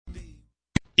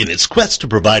In its quest to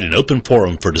provide an open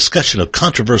forum for discussion of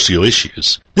controversial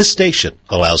issues, this station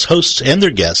allows hosts and their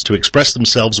guests to express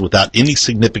themselves without any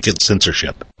significant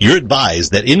censorship. You're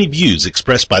advised that any views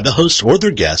expressed by the hosts or their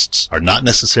guests are not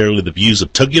necessarily the views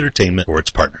of Togi Entertainment or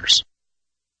its partners.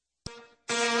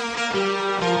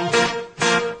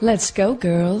 Let's go,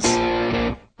 girls.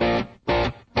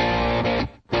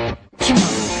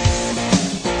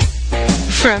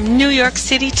 From New York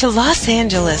City to Los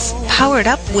Angeles, Powered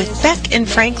Up with Beck and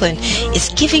Franklin is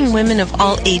giving women of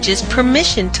all ages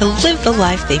permission to live the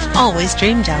life they've always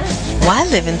dreamed of. Why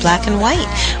live in black and white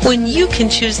when you can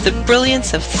choose the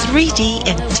brilliance of 3D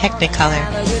and Technicolor?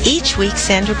 Each week,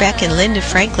 Sandra Beck and Linda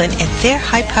Franklin and their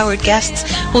high-powered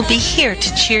guests will be here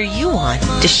to cheer you on,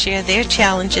 to share their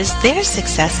challenges, their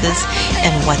successes,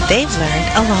 and what they've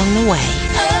learned along the way.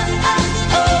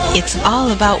 It's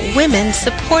all about women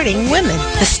supporting women.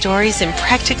 The stories and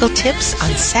practical tips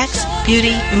on sex,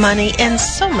 beauty, money, and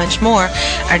so much more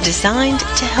are designed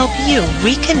to help you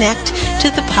reconnect to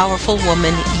the powerful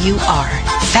woman you are.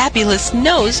 Fabulous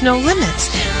knows no limits.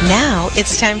 Now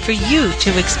it's time for you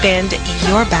to expand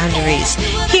your boundaries.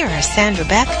 Here are Sandra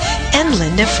Beck and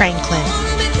Linda Franklin.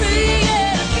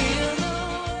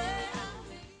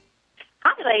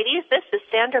 Ladies, this is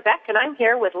Sandra Beck, and I'm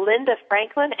here with Linda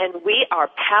Franklin, and we are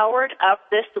powered up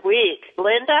this week.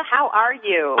 Linda, how are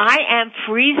you? I am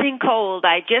freezing cold.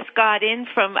 I just got in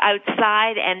from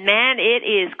outside, and man, it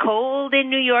is cold in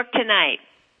New York tonight.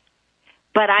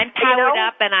 But I'm powered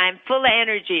up, and I'm full of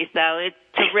energy, so it's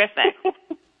terrific.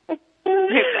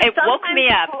 It woke me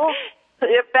up.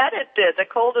 I bet it did. The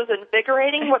cold is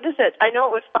invigorating. What is it? I know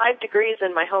it was 5 degrees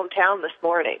in my hometown this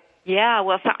morning. Yeah,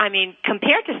 well, so, I mean,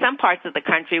 compared to some parts of the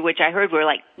country, which I heard were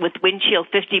like with wind chill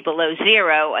 50 below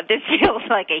zero, this feels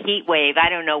like a heat wave. I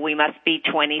don't know, we must be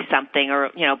 20-something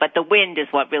or, but the wind is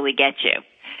what really gets you.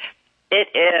 It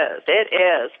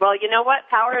is. Well, you know what?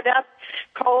 Powered up,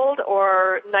 cold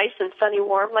or nice and sunny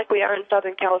warm like we are in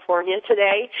Southern California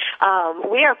today.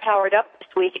 We are powered up this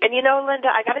week. And you know, Linda,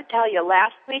 I got to tell you,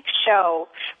 last week's show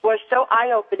was so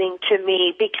eye-opening to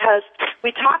me because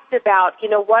we talked about,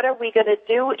 what are we going to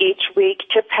do each week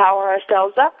to power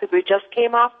ourselves up? Because we just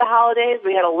came off the holidays.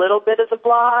 We had a little bit of the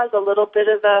blahs, a little bit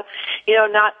of the,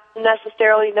 not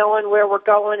necessarily knowing where we're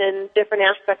going in different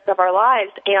aspects of our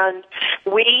lives. And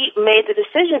we made the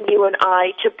decision, you and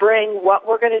I, to bring what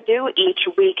we're going to do each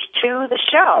week to the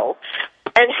show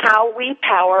and how we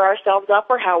power ourselves up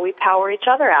or how we power each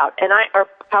other out. Or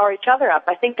power each other up.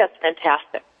 I think that's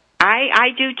fantastic. I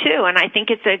do too, and I think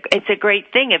it's a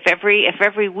great thing if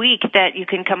every week that you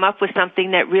can come up with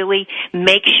something that really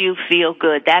makes you feel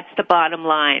good. That's the bottom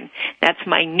line. That's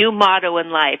my new motto in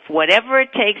life. Whatever it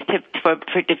takes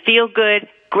to feel good,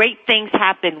 great things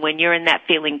happen when you're in that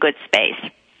feeling good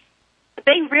space.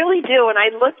 They really do, and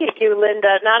I look at you,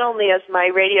 Linda, not only as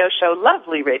my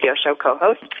lovely radio show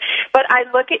co-host, but I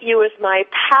look at you as my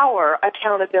power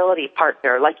accountability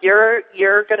partner. Like you're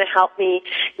going to help me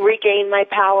regain my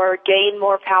power, gain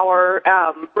more power,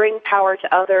 bring power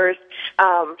to others.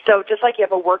 So just like you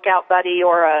have a workout buddy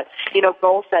or a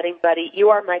goal-setting buddy, you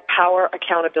are my power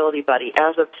accountability buddy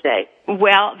as of today.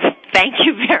 Well, thank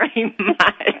you very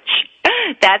much.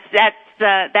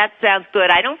 That sounds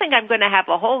good. I don't think I'm going to have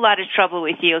a whole lot of trouble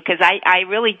with you because I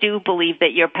really do believe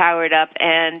that you're powered up.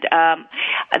 And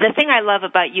the thing I love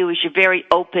about you is you're very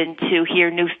open to hear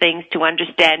new things, to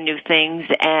understand new things,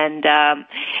 and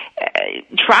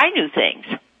try new things.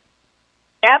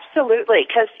 Absolutely,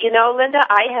 because, Linda,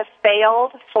 I have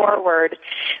failed forward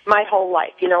my whole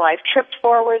life. I've tripped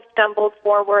forward, stumbled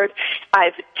forward.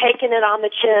 I've taken it on the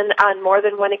chin on more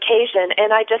than one occasion,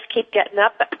 and I just keep getting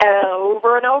up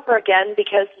over and over again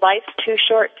because life's too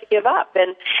short to give up.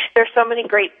 And there's so many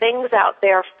great things out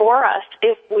there for us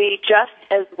if we just,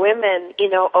 as women,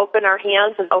 open our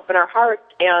hands and open our hearts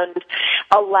and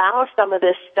allow some of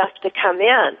this stuff to come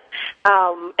in.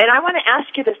 And I want to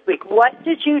ask you this week, what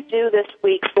did you do this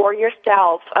week for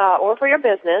yourself or for your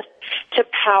business to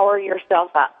power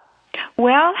yourself up?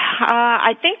 Well,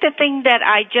 I think the thing that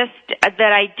I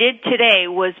did today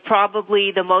was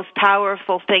probably the most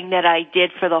powerful thing that I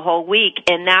did for the whole week,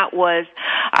 and that was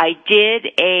I did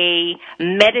a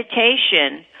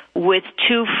meditation with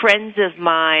 2 friends of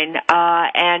mine,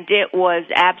 and it was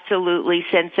absolutely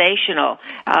sensational.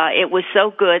 It was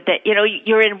so good that,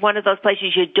 you're in one of those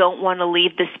places you don't want to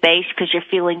leave the space because you're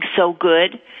feeling so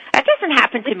good. That doesn't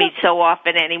happen to me so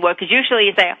often anymore because usually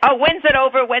you say, oh, when's it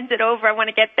over? I want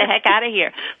to get the heck out of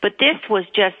here. But this was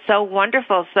just so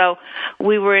wonderful. So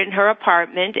we were in her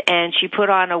apartment, and she put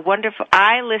on a wonderful,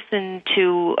 I listened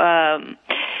to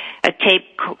a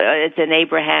tape. It's an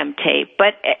Abraham tape,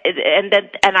 but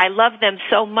and I love them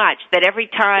so much that every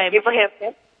time Abraham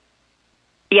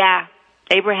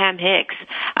Hicks.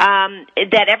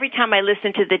 That every time I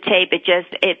listen to the tape,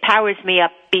 it powers me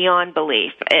up beyond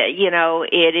belief. It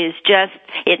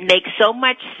makes so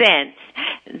much sense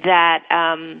that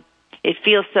it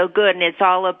feels so good, and it's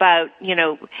all about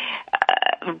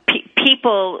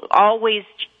people always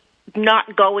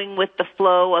not going with the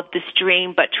flow of the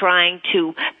stream, but trying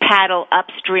to paddle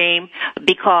upstream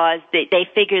because they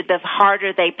figure the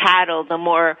harder they paddle, the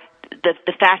more.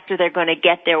 The faster they're going to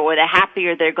get there, or the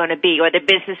happier they're going to be, or the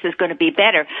business is going to be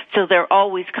better. So they're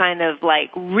always kind of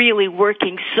like really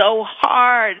working so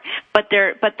hard, but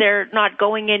they're not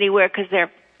going anywhere because they're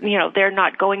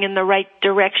not going in the right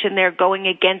direction. They're going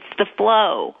against the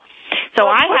flow.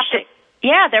 So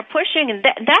they're pushing, and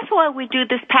that's why we do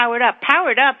this powered up.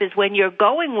 Powered up is when you're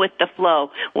going with the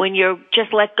flow, when you're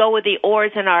just let go of the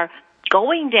oars and are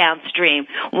going downstream.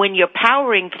 When you're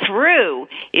powering through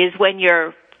is when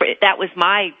that was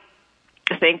my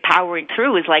thing. Powering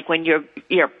through is like when you're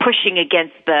pushing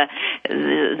against the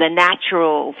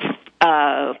natural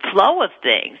flow of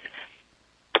things.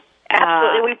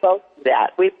 Absolutely, we both do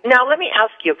that. Now, let me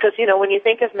ask you, because when you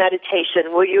think of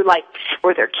meditation, were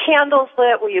there candles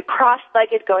lit? Were you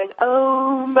cross-legged, going,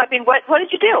 oh? I mean, what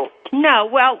did you do? No,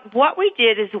 well, what we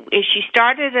did is she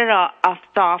started it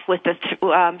off with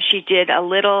she did a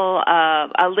little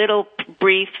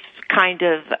brief kind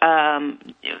of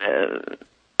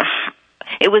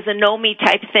it was a know-me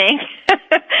type thing.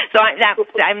 So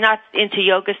I'm not into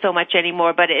yoga so much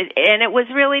anymore, but it was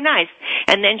really nice.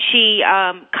 And then she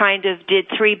kind of did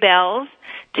 3 bells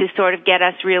to sort of get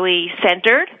us really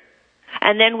centered.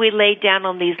 And then we laid down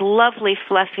on these lovely,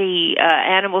 fluffy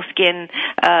animal skin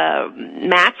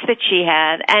mats that she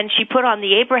had, and she put on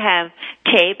the Abraham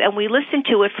tape, and we listened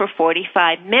to it for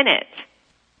 45 minutes.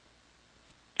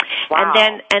 Wow.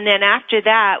 And then after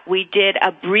that, we did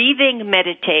a breathing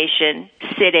meditation,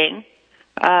 sitting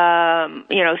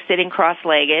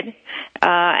cross-legged,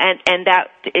 and that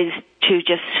is to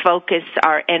just focus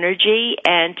our energy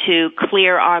and to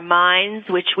clear our minds,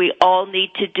 which we all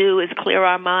need to do, is clear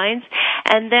our minds.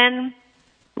 And then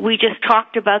we just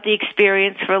talked about the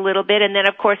experience for a little bit, and then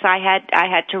of course I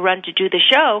had to run to do the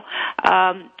show,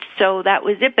 so that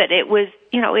was it. But it was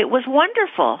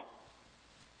wonderful.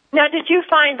 Now, did you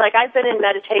find, I've been in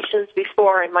meditations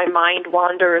before and my mind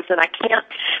wanders and I can't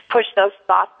push those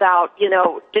thoughts out,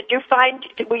 did you find,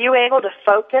 were you able to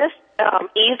focus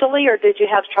easily, or did you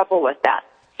have trouble with that?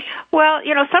 Well,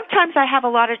 sometimes I have a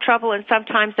lot of trouble and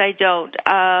sometimes I don't.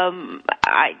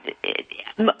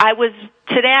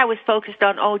 Today I was focused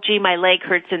on, my leg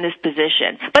hurts in this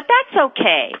position. But that's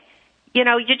okay.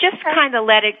 You just kind of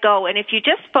let it go. And if you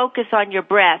just focus on your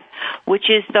breath, which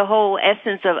is the whole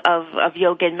essence of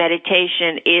yoga and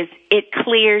meditation, is it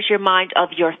clears your mind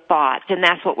of your thoughts. And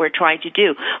that's what we're trying to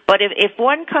do. But if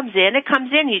one comes in, it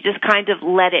comes in, you just kind of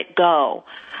let it go.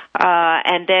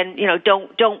 And then,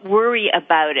 don't worry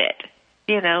about it.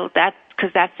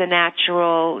 Because that's a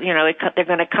natural, they're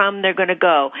going to come, they're going to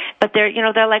go. But they're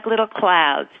like little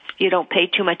clouds. You don't pay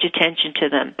too much attention to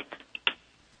them.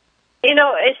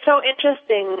 It's so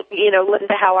interesting,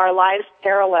 Linda, how our lives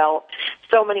parallel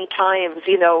so many times.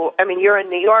 You're in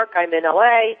New York, I'm in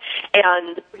LA,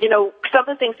 and, some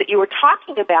of the things that you were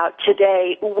talking about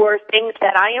today were things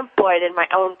that I employed in my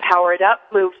own Powered Up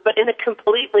moves, but in a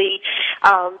completely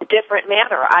different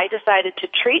manner. I decided to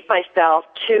treat myself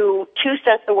to 2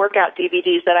 sets of workout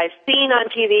DVDs that I've seen on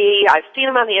TV, I've seen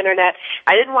them on the Internet.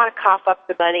 I didn't want to cough up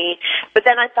the money, but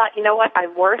then I thought, you know what,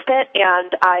 I'm worth it,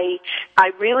 and I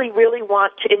really, really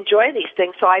want to enjoy these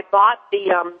things. So I bought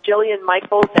the Jillian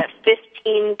Michaels, that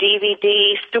 15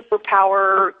 DVD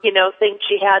superpower, thing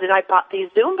she had, and I bought these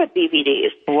Zumba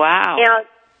DVDs. Wow.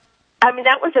 And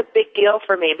that was a big deal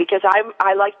for me because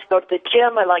I like to go to the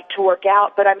gym, I like to work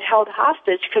out, but I'm held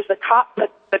hostage because the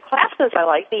classes I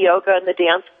like, the yoga and the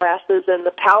dance classes and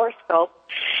the power sculpt,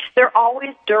 they're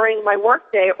always during my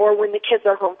workday or when the kids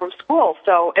are home from school.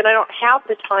 So, and I don't have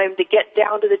the time to get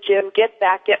down to the gym, get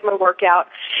back, get my workout.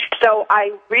 So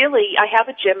I have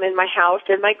a gym in my house,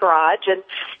 in my garage, and,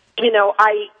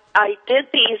 I did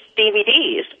these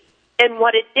DVDs. And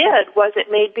what it did was it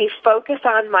made me focus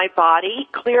on my body,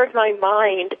 cleared my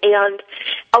mind, and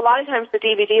a lot of times the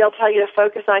DVD will tell you to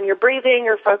focus on your breathing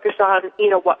or focus on,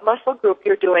 what muscle group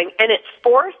you're doing. And it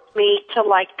forced me to,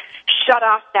 shut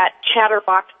off that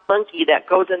chatterbox monkey that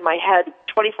goes in my head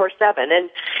 24/7. And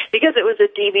because it was a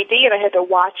DVD and I had to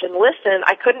watch and listen,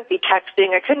 I couldn't be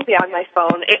texting, I couldn't be on my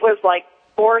phone. It was like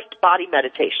forced body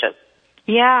meditation.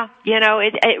 Yeah,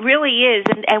 it really is,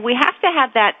 and we have to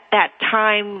have that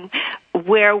time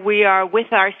where we are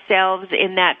with ourselves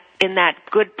in that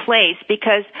good place,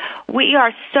 because we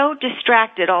are so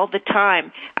distracted all the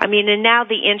time. I mean, and now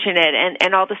the internet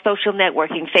and all the social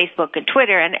networking, Facebook and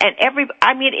Twitter and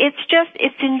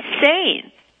it's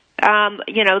insane.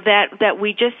 That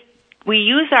we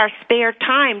use our spare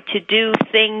time to do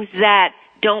things that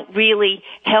don't really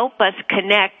help us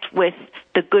connect with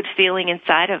the good feeling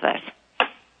inside of us.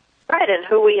 Right, and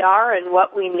who we are and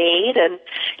what we need. And,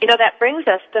 that brings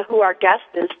us to who our guest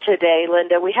is today,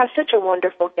 Linda. We have such a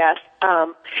wonderful guest.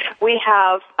 We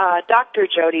have Dr.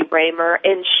 Jody Bramer,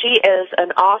 and she is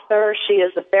an author. She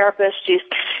is a therapist. She's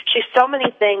so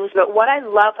many things. But what I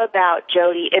love about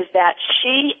Jody is that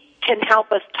she can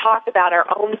help us talk about our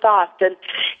own thoughts. And,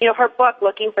 her book,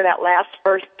 Looking for That Last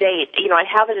First Date, I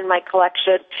have it in my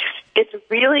collection. It's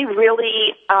really,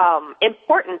 really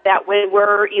important that when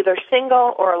we're either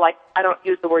single or, I don't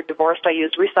use the word divorced, I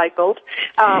use recycled,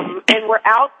 and we're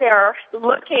out there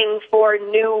looking for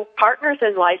new partners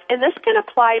in life, and this can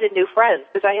apply to new friends,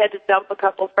 because I had to dump a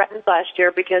couple of friends last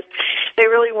year because they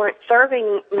really weren't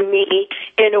serving me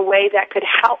in a way that could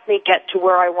help me get to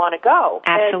where I want to go.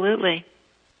 Absolutely. And,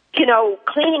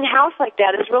 cleaning house like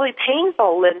that is really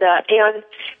painful, Linda. And,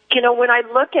 when I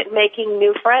look at making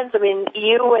new friends, I mean,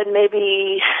 you and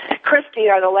maybe Christy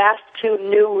are the last two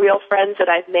new real friends that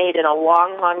I've made in a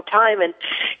long, long time. And,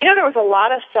 there was a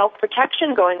lot of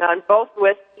self-protection going on, both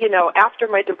with, after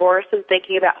my divorce and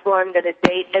thinking about who I'm going to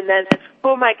date, and then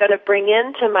who am I going to bring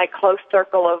into my close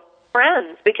circle of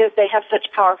friends, because they have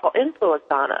such powerful influence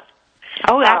on us.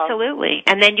 Oh, absolutely.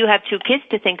 And then you have two kids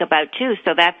to think about, too,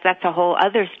 so that's a whole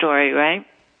other story, right?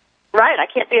 Right. I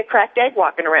can't be a cracked egg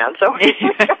walking around, so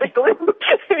we've got to glue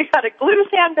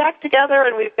this hand back together,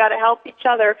 and we've got to help each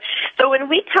other. So when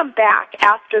we come back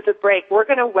after the break, we're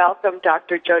going to welcome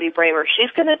Dr. Jody Bramer.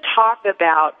 She's going to talk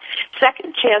about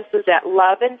second chances at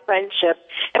love and friendship,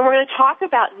 and we're going to talk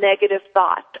about negative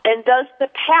thoughts. And does the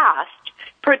past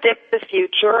predict the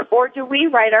future, or do we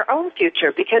write our own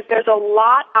future? Because there's a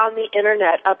lot on the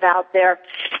internet about there,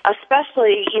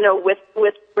 especially, with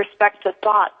respect to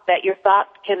thoughts, that your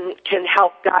thoughts can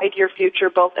help guide your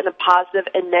future both in a positive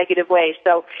and negative way.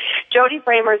 So Jody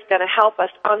Bramer is going to help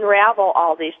us unravel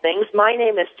all these things. My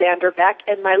name is Sandra Beck,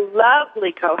 and my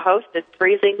lovely co-host in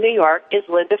freezing New York is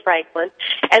Linda Franklin,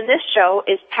 and this show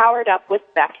is Powered Up with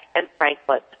Beck and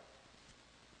Franklin.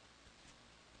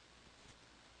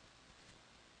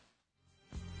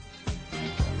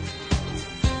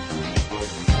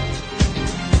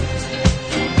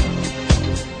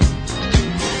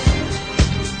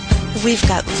 We've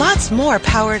got lots more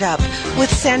Powered Up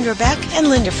with Sandra Beck and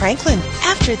Linda Franklin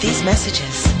after these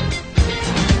messages.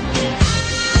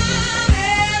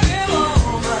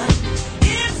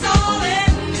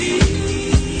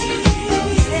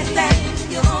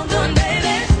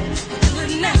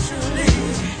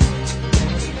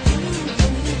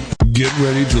 Get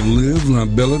ready to live La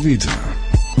Bella Vita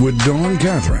with Dawn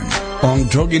Catherine on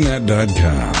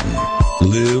TogiNet.com.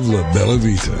 Live La Bella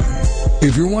Vita.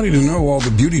 If you're wanting to know all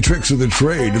the beauty tricks of the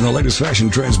trade and the latest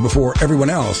fashion trends before everyone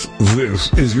else,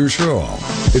 this is your show.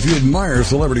 If you admire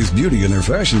celebrities' beauty and their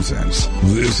fashion sense,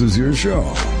 this is your show.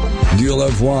 Do you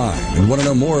love wine and want to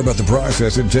know more about the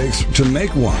process it takes to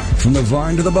make wine from the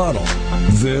vine to the bottle?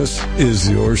 This is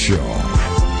your show.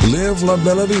 Live La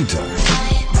Bella Vita.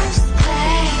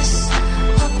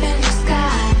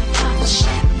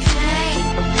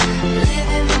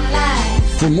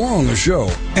 For more on the show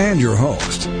and your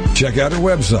host, check out our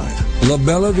website,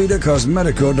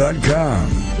 labellavitacosmetico.com.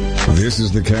 This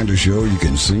is the kind of show you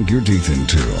can sink your teeth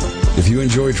into. If you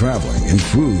enjoy traveling and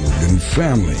food and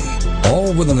family,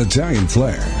 all with an Italian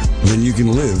flair, then you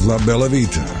can live La Bella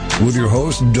Vita with your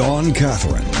host, Dawn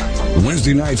Catherine.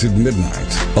 Wednesday nights at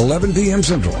midnight, 11 p.m.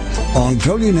 Central, on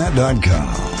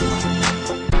TogiNet.com.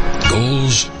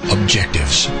 Goals,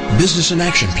 objectives, business and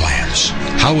action plans.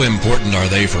 How important are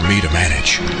they for me to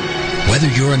manage? Whether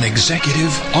you're an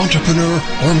executive, entrepreneur,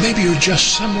 or maybe you're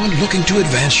just someone looking to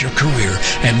advance your career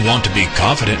and want to be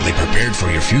confidently prepared for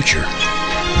your future,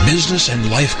 business and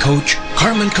life coach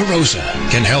Carmen Carosa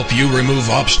can help you remove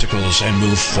obstacles and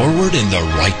move forward in the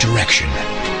right direction.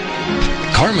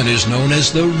 Carmen is known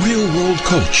as the real-world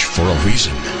coach for a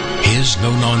reason. His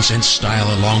no-nonsense style,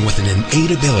 along with an innate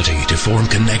ability to form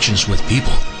connections with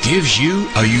people, gives you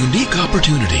a unique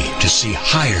opportunity to see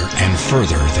higher and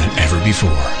further than ever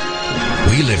before.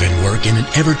 We live and work in an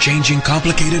ever-changing,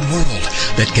 complicated world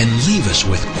that can leave us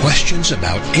with questions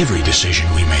about every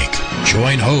decision we make.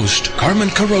 Join host Carmen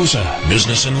Carosa,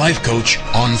 business and life coach,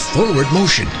 on Forward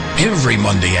Motion every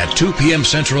Monday at 2 p.m.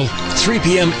 Central, 3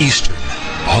 p.m. Eastern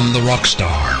on the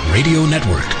Rockstar Radio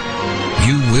Network.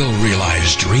 You will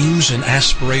realize dreams and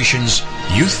aspirations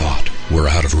you thought were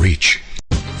out of reach.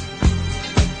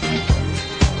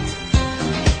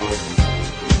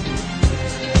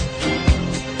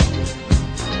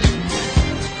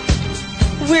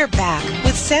 We're back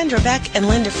with Sandra Beck and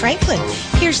Linda Franklin.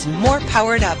 Here's more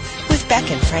Powered Up with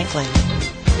Beck and Franklin.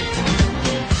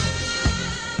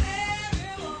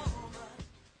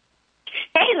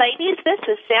 Hey, ladies, this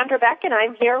is Sandra Beck, and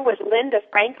I'm here with Linda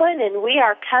Franklin, and we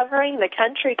are covering the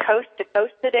country coast to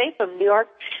coast today from New York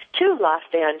to Los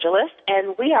Angeles,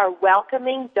 and we are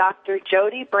welcoming Dr.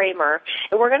 Jody Bramer,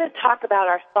 and we're going to talk about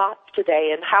our thoughts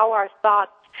today and how our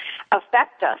thoughts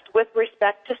affect us with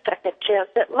respect to second chance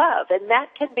at love. And that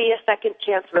can be a second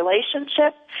chance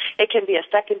relationship. It can be a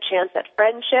second chance at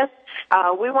friendship.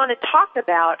 We want to talk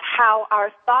about how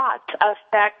our thoughts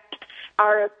affect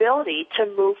our ability to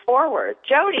move forward.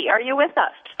 Jody, are you with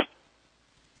us?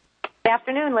 Good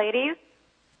afternoon, ladies.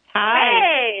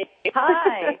 Hi. Hey.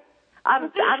 Hi. I'm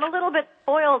a little bit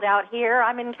spoiled out here.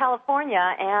 I'm in California,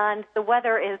 and the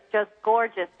weather is just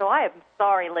gorgeous. So I am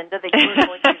sorry, Linda, that you were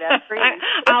going through that freeze.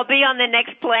 I'll be on the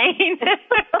next plane.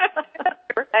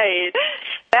 Right.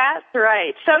 That's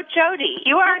right. So, Jody,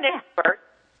 you are an expert.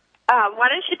 Why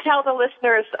don't you tell the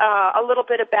listeners a little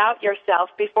bit about yourself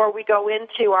before we go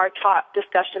into our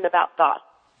discussion about thoughts?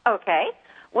 Okay.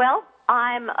 Well,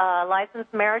 I'm a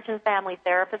licensed marriage and family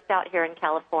therapist out here in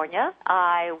California.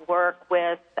 I work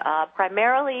with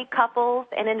primarily couples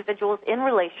and individuals in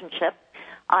relationships.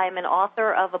 I'm an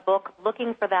author of a book,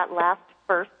 Looking for That Last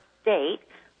First Date,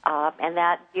 and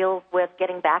that deals with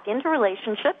getting back into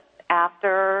relationships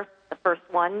after the first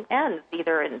one ends,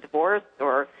 either in divorce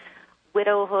or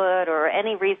widowhood or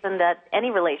any reason that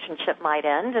any relationship might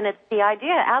end. And it's the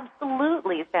idea,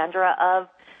 absolutely, Sandra, of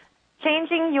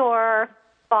changing your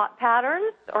thought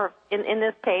patterns, or in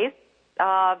this case,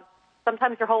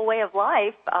 sometimes your whole way of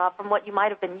life from what you might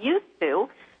have been used to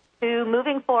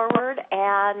moving forward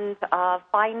and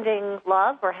finding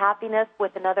love or happiness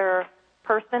with another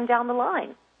person down the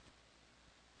line.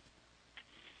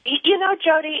 You know,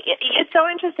 Jody, it's so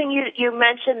interesting you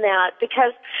mentioned that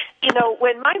because, you know,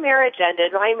 when my marriage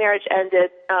ended,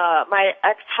 my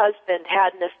ex-husband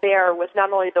had an affair with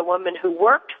not only the woman who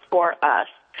worked for us,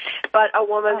 but a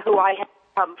woman who I had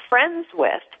become friends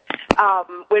with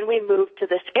when we moved to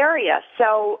this area.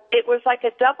 So it was like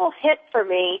a double hit for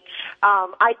me.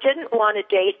 I didn't want to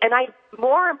date, and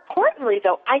more importantly,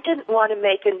 though, I didn't want to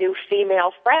make a new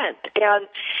female friend. And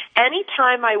any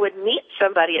time I would meet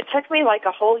somebody, it took me like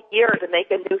a whole year to make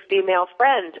a new female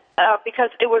friend because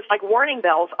it was like warning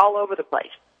bells all over the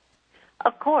place.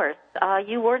 Of course.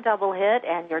 You were double hit,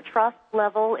 and your trust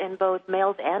level in both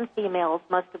males and females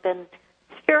must have been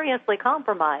seriously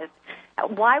compromised.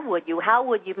 Why would you? How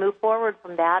would you move forward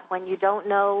from that when you don't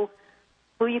know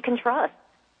who you can trust?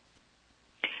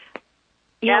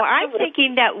 You know, I'm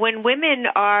thinking that when women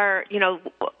are, you know,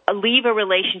 leave a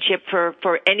relationship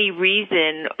for any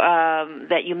reason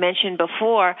that you mentioned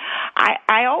before,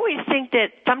 I always think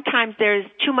that sometimes there's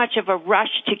too much of a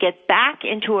rush to get back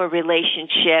into a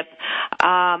relationship,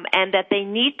 and that they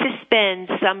need to spend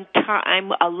some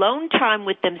time, alone time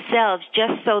with themselves,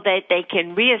 just so that they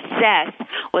can reassess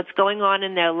what's going on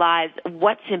in their lives,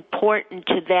 what's important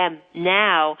to them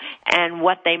now, and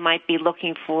what they might be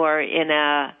looking for in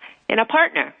a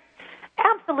partner.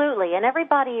 Absolutely, and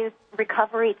everybody's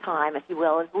recovery time, if you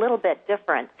will, is a little bit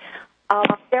different.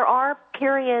 There are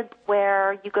periods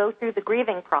where you go through the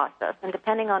grieving process, and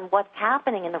depending on what's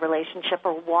happening in the relationship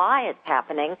or why it's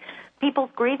happening,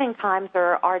 people's grieving times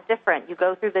are different. You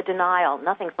go through the denial,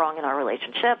 nothing's wrong in our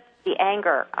relationship, the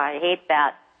anger, I hate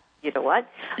that, you know what,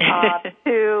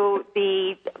 to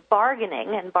the bargaining,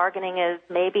 and bargaining is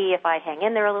maybe if I hang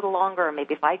in there a little longer, or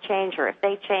maybe if I change, or if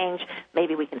they change,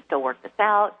 maybe we can still work this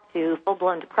out, to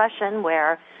full-blown depression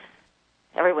where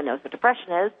everyone knows what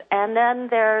depression is, and then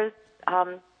there's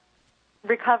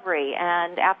recovery,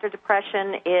 and after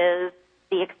depression is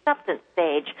the acceptance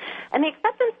stage. And the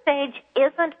acceptance stage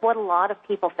isn't what a lot of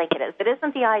people think it is. It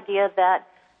isn't the idea that,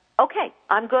 okay,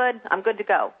 I'm good to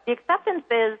go. The acceptance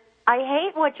is, I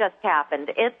hate what just happened.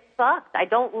 It sucks. I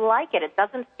don't like it. It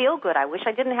doesn't feel good. I wish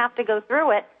I didn't have to go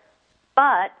through it,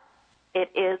 but it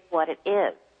is what it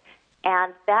is.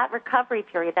 And that recovery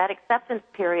period, that acceptance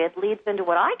period, leads into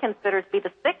what I consider to be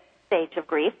the sixth stage of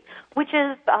grief, which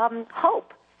is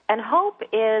hope. And hope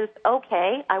is,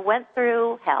 okay, I went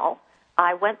through hell.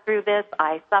 I went through this.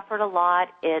 I suffered a lot.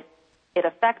 It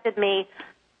affected me.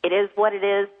 It is what it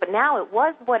is. But now it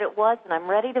was what it was, and I'm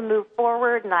ready to move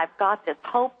forward, and I've got this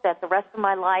hope that the rest of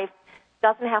my life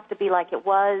doesn't have to be like it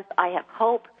was. I have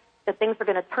hope that things are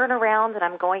going to turn around, and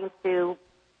I'm going to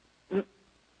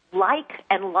like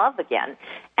and love again.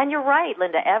 And you're right,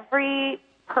 Linda. Every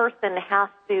person has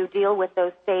to deal with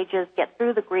those stages, get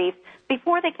through the grief,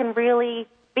 before they can really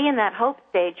be in that hope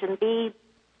stage and be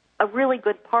a really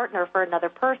good partner for another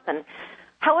person.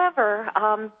 However,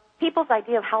 people's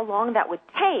idea of how long that would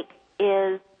take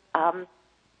is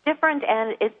different,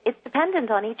 and it's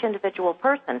dependent on each individual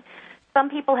person. Some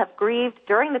people have grieved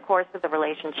during the course of the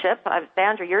relationship.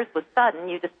 Sandra, yours was sudden.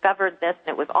 You discovered this,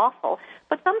 and it was awful.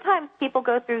 But sometimes people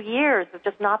go through years of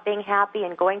just not being happy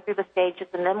and going through the stages,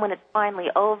 and then when it's finally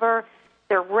over,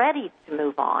 they're ready to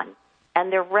move on,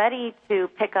 and they're ready to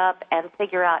pick up and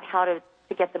figure out how to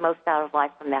get the most out of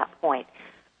life from that point.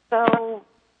 So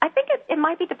I think it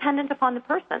might be dependent upon the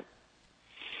person.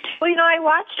 Well, I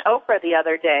watched Oprah the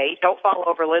other day. Don't fall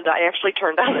over, Linda. I actually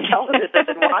turned on the television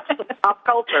and watched some pop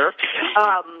culture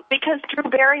because Drew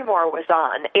Barrymore was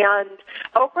on. And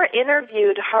Oprah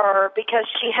interviewed her because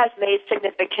she has made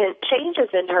significant changes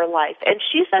in her life. And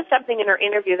she said something in her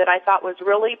interview that I thought was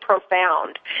really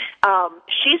profound.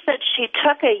 She said she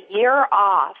took a year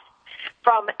off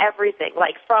from everything,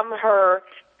 like from her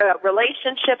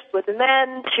relationships with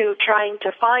men to trying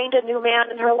to find a new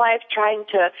man in her life, trying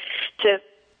to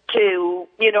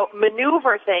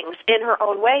maneuver things in her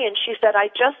own way. And she said, I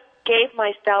just gave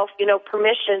myself,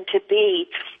 permission to be,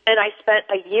 and I spent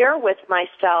a year with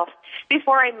myself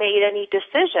before I made any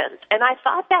decisions. And I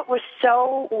thought that was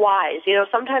so wise.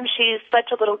 Sometimes she's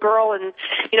such a little girl and,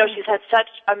 she's had such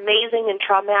amazing and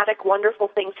traumatic, wonderful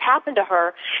things happen to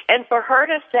her. And for her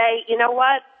to say, you know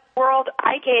what, world,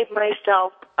 I gave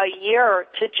myself a year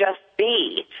to just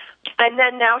be. And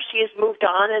then now she's moved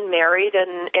on and married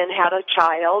and had a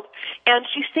child. And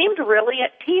she seemed really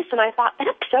at peace. And I thought, that's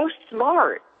so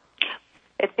smart.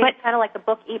 It seems kind of like the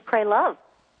book Eat, Pray, Love,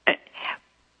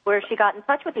 where she got in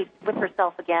touch with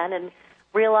herself again and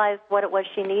realized what it was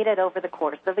she needed over the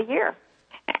course of a year.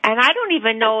 And I don't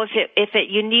even know if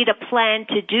you need a plan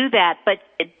to do that, but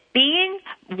being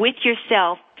with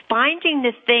yourself, finding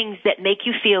the things that make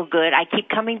you feel good. I keep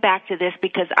coming back to this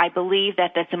because I believe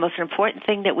that that's the most important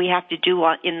thing that we have to do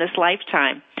in this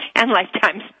lifetime and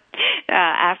lifetimes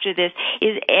after this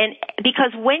and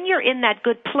because when you're in that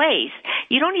good place,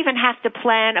 you don't even have to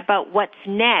plan about what's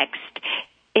next.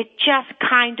 It just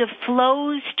kind of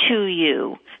flows to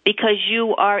you because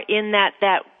you are in that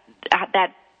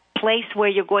place where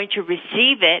you're going to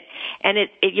receive it and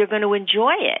you're going to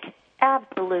enjoy it.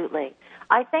 Absolutely.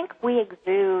 I think we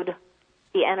exude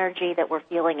the energy that we're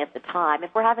feeling at the time.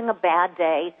 If we're having a bad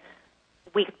day,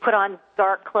 we put on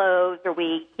dark clothes or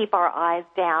we keep our eyes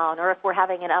down, or if we're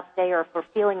having an up day or if we're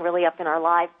feeling really up in our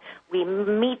lives, we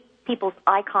meet people's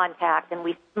eye contact and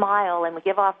we smile and we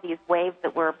give off these waves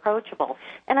that we're approachable.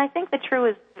 And I think the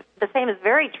same is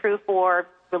very true for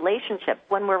relationships.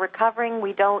 When we're recovering,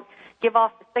 we don't give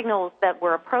off the signals that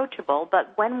we're approachable,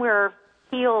 but when we're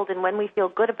healed and when we feel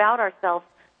good about ourselves,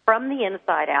 from the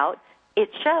inside out, it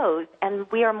shows, and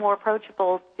we are more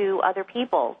approachable to other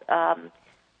people,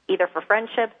 either for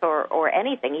friendships or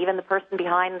anything, even the person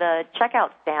behind the checkout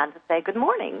stand to say, good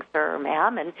morning, sir,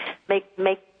 ma'am, and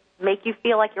make you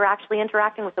feel like you're actually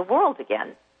interacting with the world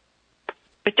again.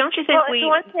 But don't you think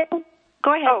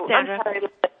Go ahead, Sandra. I'm sorry.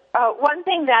 One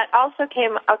thing that also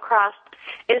came across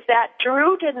is that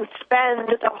Drew didn't spend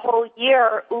the whole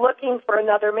year looking for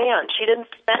another man. She didn't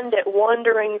spend it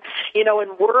wondering,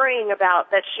 and worrying about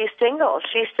that she's single.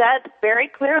 She said very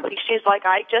clearly, she's like,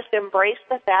 I just embraced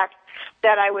the fact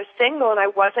that I was single and I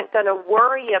wasn't going to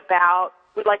worry about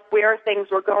where things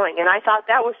were going. And I thought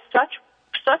that was such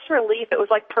relief. It was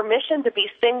like permission to be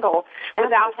single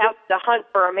without having to hunt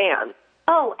for a man.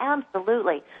 Oh,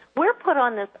 absolutely. We're put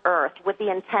on this earth with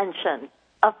the intention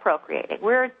of procreating.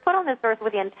 We're put on this earth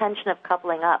with the intention of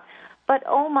coupling up. But,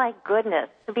 oh, my goodness,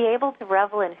 to be able to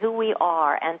revel in who we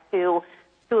are and to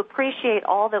appreciate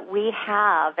all that we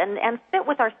have and sit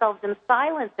with ourselves in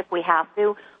silence if we have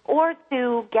to, or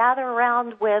to gather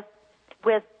around with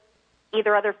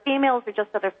either other females or just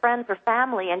other friends or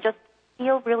family and just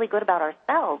feel really good about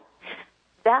ourselves,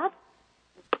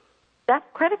 that's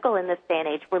critical in this day and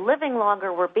age. We're living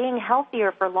longer. We're being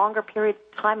healthier for longer periods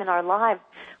of time in our lives.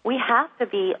 We have to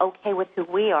be okay with who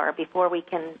we are before we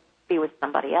can be with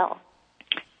somebody else.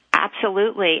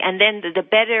 Absolutely. And then the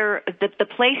better, the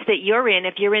place that you're in,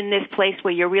 if you're in this place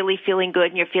where you're really feeling good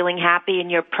and you're feeling happy and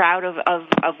you're proud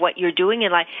of what you're doing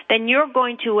in life, then you're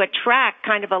going to attract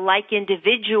kind of a like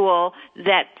individual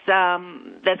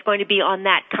that's going to be on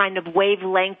that kind of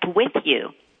wavelength with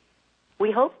you.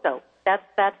 We hope so. That's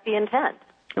the intent.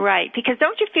 Right. Because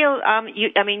don't you feel,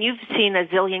 you've seen a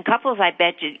zillion couples, I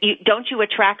bet you. Don't you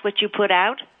attract what you put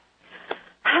out?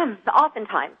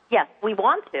 Oftentimes, yes. We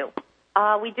want to.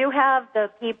 We do have the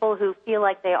people who feel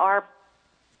like they are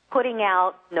putting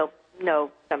out, just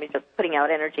putting out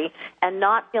energy and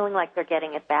not feeling like they're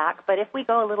getting it back. But if we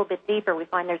go a little bit deeper, we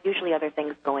find there's usually other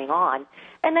things going on.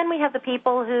 And then we have the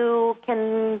people who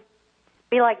can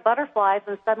be like butterflies,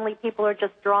 and suddenly people are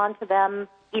just drawn to them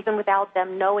even without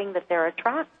them knowing that they're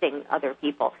attracting other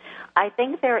people. I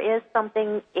think there is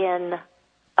something in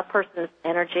a person's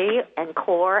energy and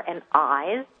core and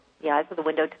eyes, the eyes are the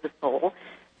window to the soul,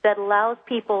 that allows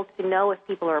people to know if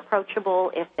people are approachable,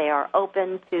 if they are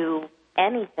open to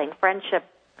anything, friendship,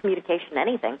 communication,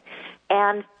 anything.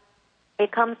 And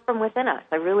it comes from within us.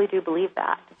 I really do believe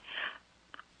that.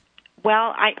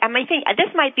 Well, I think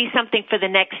this might be something for the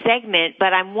next segment,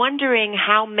 but I'm wondering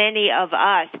how many of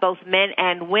us, both men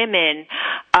and women,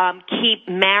 keep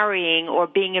marrying or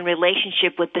being in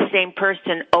relationship with the same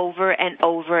person over and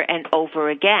over and over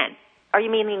again. Are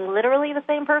you meaning literally the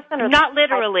same person? Or not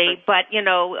literally, but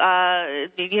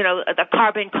the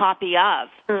carbon copy of.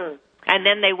 And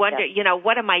then they wonder,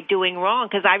 what am I doing wrong?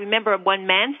 Because I remember one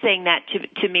man saying that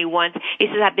to me once. He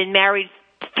says, I've been married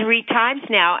 3 times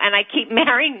now, and I keep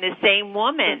marrying the same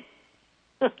woman.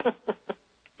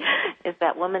 Is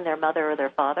that woman their mother or their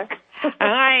father?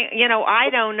 I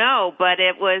don't know, but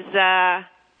it was,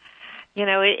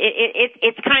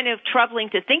 it's kind of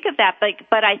troubling to think of that,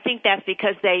 but I think that's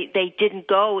because they didn't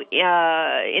go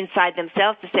inside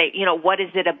themselves to say, what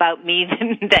is it about me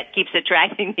that keeps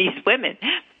attracting these women?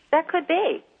 That could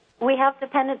be. We have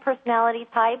dependent personality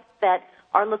types that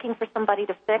are looking for somebody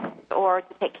to fix or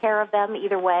to take care of them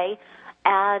either way.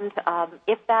 And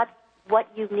if that's what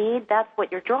you need, that's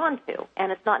what you're drawn to.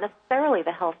 And it's not necessarily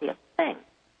the healthiest thing.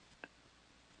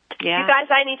 Yeah. You guys,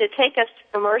 I need to take a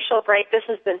commercial break. This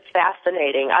has been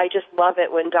fascinating. I just love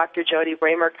it when Dr. Jody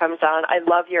Bramer comes on. I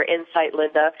love your insight,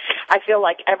 Linda. I feel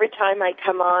like every time I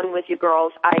come on with you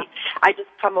girls, I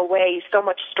just come away so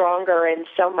much stronger and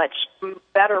so much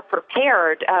better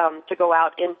prepared to go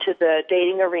out into the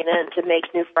dating arena and to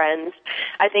make new friends.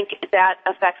 I think that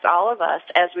affects all of us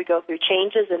as we go through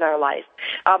changes in our life.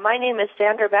 My name is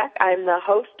Sandra Beck. I'm the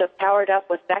host of Powered Up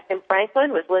with Beck and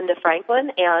Franklin with Linda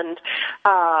Franklin, and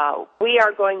we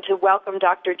are going to welcome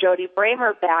Dr. Jody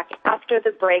Bramer back after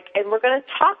the break, and we're going to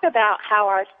talk about how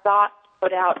our thoughts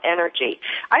put out energy.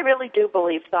 I really do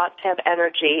believe thoughts have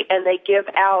energy, and they give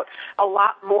out a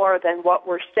lot more than what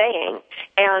we're saying.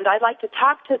 And I'd like to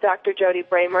talk to Dr. Jody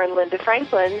Bramer and Linda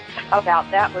Franklin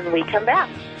about that when we come back.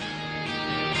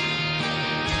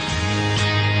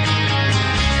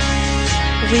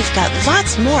 We've got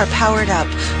lots more Powered Up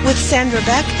with Sandra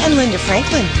Beck and Linda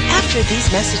Franklin after these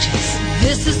messages.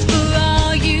 This is for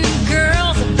all you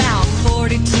girls about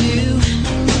 42.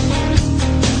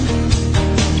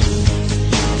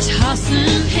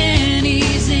 Tossing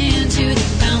pennies into the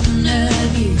fountain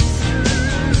of youth.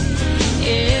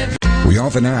 We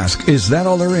often ask, is that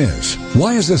all there is?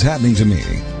 Why is this happening to me?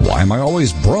 Why am I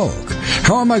always broke?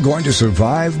 How am I going to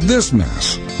survive this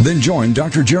mess? Then join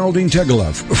Dr. Geraldine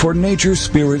Tegeloff for Nature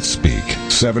Spirit Speak,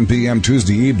 7 p.m.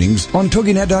 Tuesday evenings on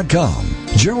TogiNet.com.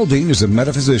 Geraldine is a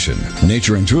metaphysician,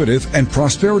 nature intuitive, and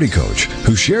prosperity coach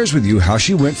who shares with you how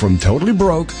she went from totally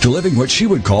broke to living what she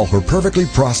would call her perfectly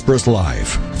prosperous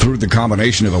life. Through the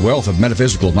combination of a wealth of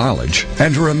metaphysical knowledge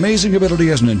and her amazing ability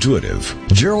as an intuitive,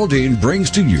 Geraldine brings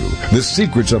to you the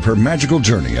secrets of her magical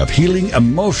journey of healing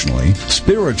emotionally,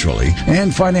 spiritually,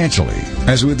 and financially.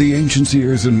 As with the ancient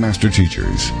seers and master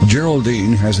teachers,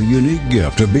 Geraldine has a unique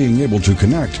gift of being able to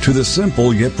connect to the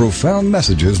simple yet profound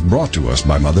messages brought to us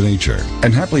by Mother Nature,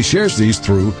 and happily shares these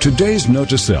through today's note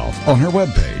to self on her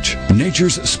webpage,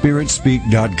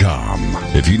 naturespiritspeak.com.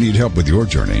 If you need help with your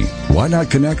journey, why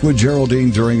not connect with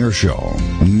Geraldine during her show,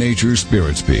 Nature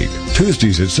Spirit Speak,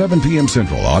 Tuesdays at 7 p.m.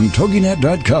 Central on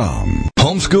TogiNet.com.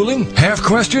 Homeschooling? Have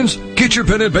questions? Get your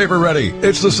pen and paper ready.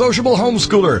 It's the sociable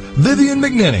homeschooler, Vivian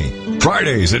McNinney.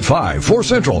 Fridays at 4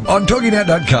 Central on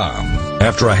TogiNet.com.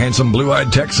 After a handsome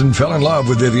blue-eyed Texan fell in love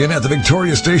with Vivian at the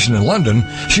Victoria Station in London,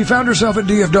 she found herself at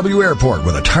DFW Airport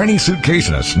with a tiny suitcase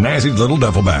and a snazzy little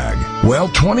duffel bag. Well,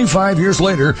 25 years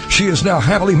later, she is now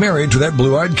happily married to that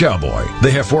blue-eyed cowboy.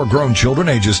 They have 4 grown children,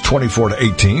 ages 24 to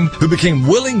 18, who became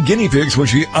willing guinea pigs when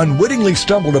she unwittingly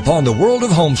stumbled upon the world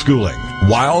of homeschooling.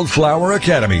 Wildflower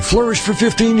Academy flourished for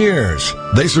 15 years.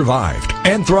 They survived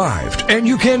and thrived, and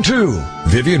you can too.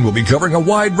 Vivian will be covering a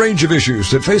wide range of issues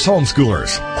that face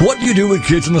homeschoolers. What do you do with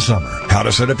kids in the summer? How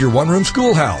to set up your one-room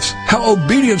schoolhouse? How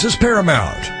obedience is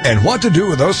paramount? And what to do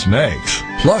with those snakes?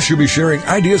 Plus, you'll be sharing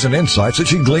ideas and insights that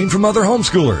she gleaned from other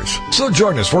homeschoolers. So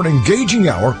join us for an engaging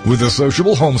hour with the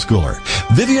sociable homeschooler,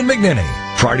 Vivian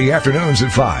McNinney. Friday afternoons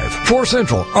at 5, 4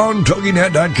 Central on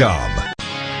TogiNet.com.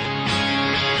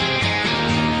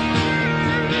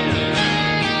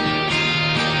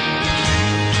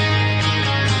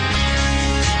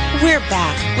 We're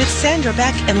back with Sandra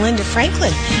Beck and Linda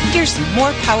Franklin. Here's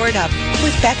more Powered Up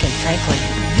with Beck and Franklin.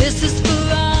 This is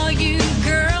for all you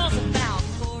girls about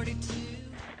 42.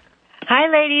 Hi,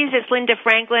 ladies. It's Linda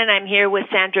Franklin. I'm here with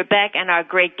Sandra Beck and our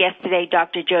great guest today,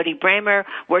 Dr. Jody Bramer.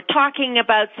 We're talking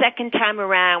about second time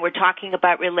around. We're talking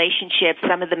about relationships,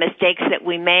 some of the mistakes that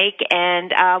we make,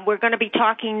 and we're going to be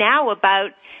talking now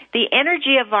about the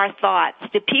energy of our thoughts.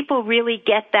 Do people really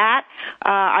get that?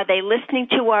 Are they listening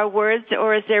to our words,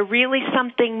 or is there really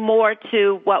something more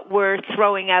to what we're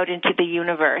throwing out into the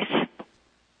universe?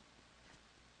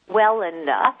 Well,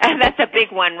 Linda. That's a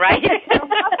big one, right?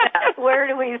 Where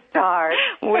do we start?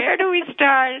 Where do we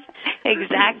start?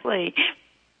 Exactly.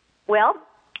 Well,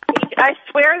 I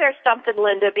swear there's something,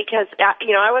 Linda, because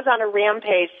I was on a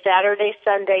rampage Saturday,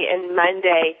 Sunday, and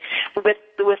Monday with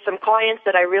some clients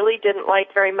that I really didn't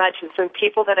like very much and some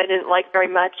people that I didn't like very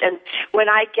much. And when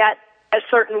I get a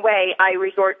certain way, I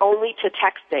resort only to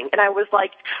texting. And I was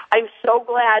like, I'm so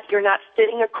glad you're not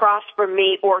sitting across from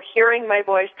me or hearing my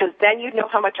voice, because then you'd know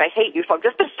how much I hate you. So I'm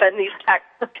just going to send these texts.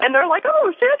 And they're like,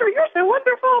 oh, Sandra, you're so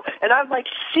wonderful. And I'm like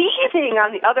seething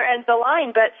on the other end of the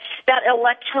line. But that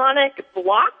electronic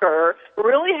blocker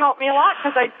really helped me a lot,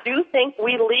 because I do think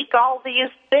we leak all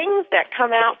these things that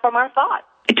come out from our thoughts.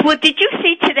 Well, did you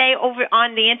see today over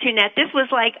on the internet? This was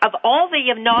like, of all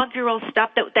the inaugural stuff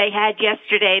that they had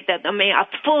yesterday, a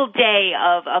full day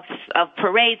of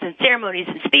parades and ceremonies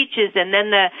and speeches, and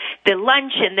then the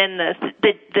lunch, and then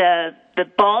the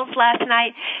balls last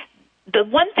night. The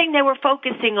one thing they were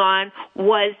focusing on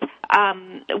was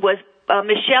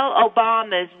Michelle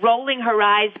Obama's rolling her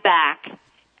eyes back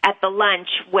at the lunch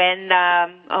when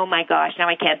oh my gosh, now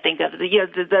I can't think of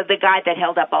the guy that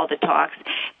held up all the talks.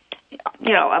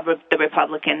 The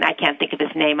Republican, I can't think of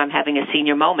his name, I'm having a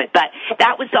senior moment, but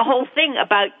that was the whole thing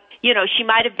about, she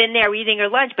might have been there eating her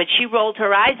lunch, but she rolled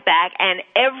her eyes back, and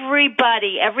every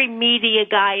media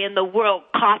guy in the world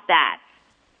caught that.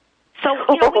 So,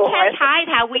 we can't hide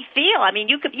how we feel. I mean,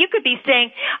 you could be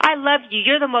saying, I love you,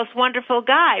 you're the most wonderful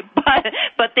guy,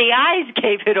 but the eyes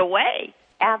gave it away.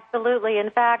 Absolutely. In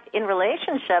fact, in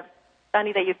relationships,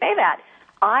 funny that you say that,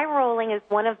 eye rolling is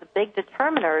one of the big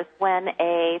determiners when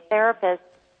a therapist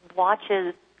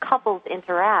watches couples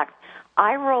interact.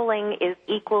 Eye rolling is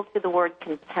equal to the word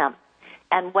contempt.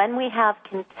 And when we have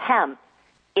contempt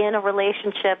in a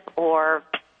relationship or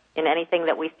in anything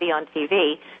that we see on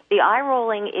TV, the eye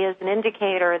rolling is an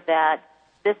indicator that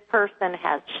this person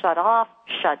has shut off,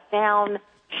 shut down,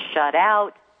 shut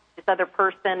out this other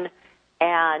person,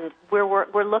 and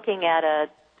we're looking at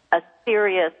a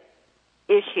serious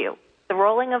issue. The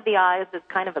rolling of the eyes is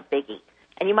kind of a biggie,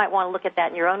 and you might want to look at that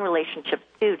in your own relationships,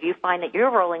 too. Do you find that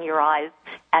you're rolling your eyes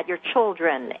at your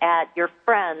children, at your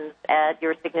friends, at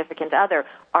your significant other?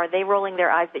 Are they rolling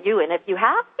their eyes at you? And if you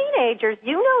have teenagers,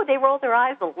 you know they roll their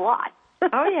eyes a lot.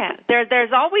 Oh, yeah.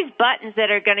 There's always buttons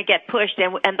that are going to get pushed,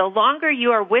 and the longer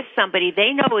you are with somebody,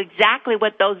 they know exactly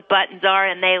what those buttons are,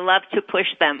 and they love to push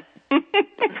them.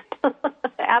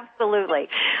 Absolutely.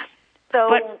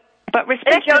 So... But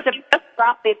respect is just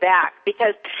brought me back,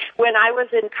 because when I was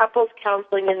in couples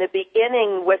counseling in the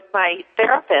beginning with my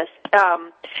therapist,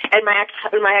 and my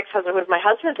ex-husband was my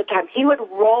husband at the time, he would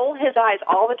roll his eyes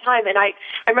all the time. And I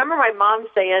remember my mom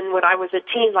saying when I was a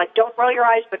teen, like, don't roll your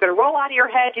eyes, they're going to roll out of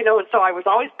your head, and so I was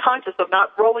always conscious of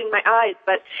not rolling my eyes.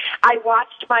 But I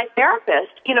watched my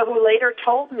therapist, who later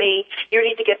told me, you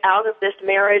need to get out of this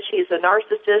marriage, he's a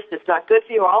narcissist, it's not good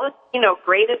for you, all this,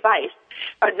 great advice.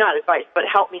 Not advice, but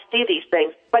help me see these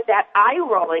things. But that eye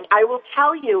rolling, I will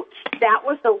tell you, that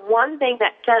was the one thing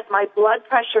that sent my blood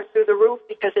pressure through the roof,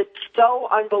 because it's so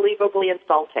unbelievably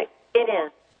insulting. It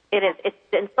is. It's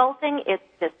insulting. It's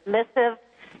dismissive.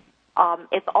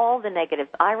 It's all the negatives.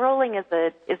 Eye rolling is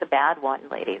a bad one,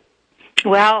 ladies.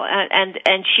 Well,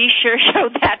 and she sure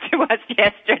showed that to us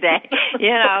yesterday.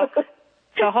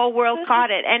 The whole world caught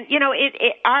it, and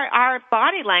our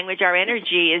body language, our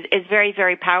energy is very,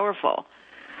 very powerful.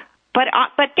 But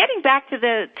getting back to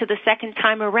the second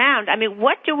time around, I mean,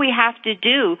 what do we have to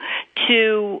do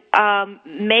to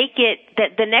make it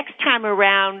that the next time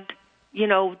around,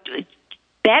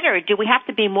 better? Do we have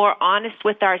to be more honest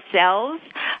with ourselves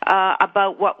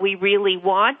about what we really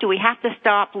want? Do we have to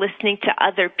stop listening to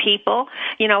other people?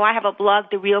 I have a blog,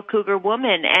 The Real Cougar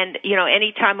Woman, and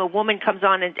anytime a woman comes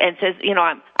on and says,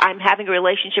 I'm having a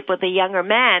relationship with a younger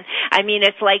man, I mean,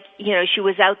 it's like she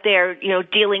was out there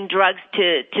dealing drugs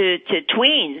to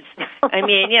tweens. I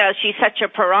mean, she's such a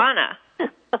piranha.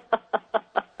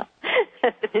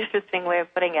 That's an interesting way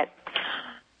of putting it.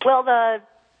 Well, the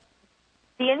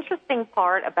interesting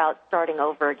part about starting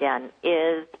over again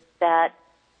is that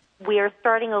we are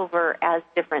starting over as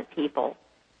different people.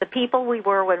 The people we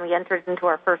were when we entered into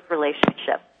our first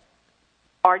relationship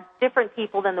are different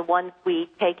people than the ones we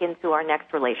take into our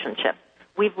next relationship.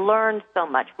 We've learned so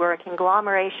much. We're a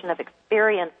conglomeration of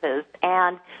experiences,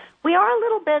 and we are a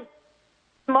little bit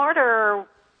smarter,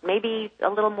 maybe a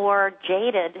little more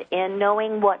jaded in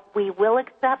knowing what we will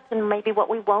accept and maybe what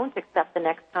we won't accept the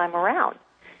next time around.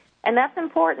 And that's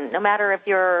important, no matter if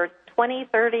you're 20,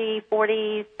 30,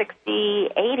 40, 60,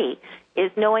 80,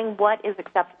 is knowing what is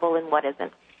acceptable and what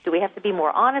isn't. Do we have to be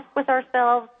more honest with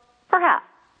ourselves? Perhaps.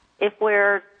 If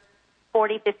we're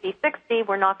 40, 50, 60,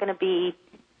 we're not going to be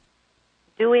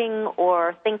doing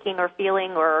or thinking or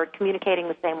feeling or communicating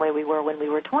the same way we were when we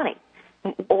were 20.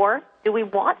 Or do we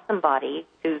want somebody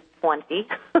who's 20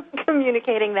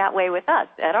 communicating that way with us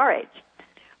at our age?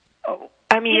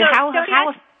 I mean,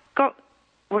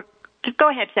 Go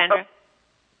ahead, Sandra.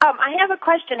 I have a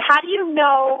question. How do you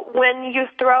know when you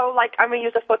throw, I'm going to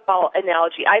use a football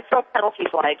analogy. I throw penalty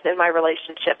flags in my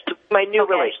relationships, my new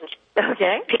relationship.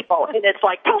 Okay. People. And it's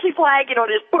like, penalty flag,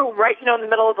 just boom, right, in the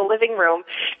middle of the living room.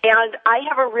 And I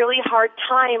have a really hard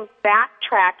time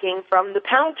backtracking from the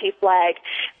penalty flag,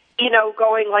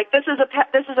 going like, this is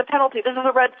a penalty, this is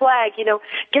a red flag, get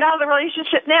out of the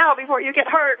relationship now before you get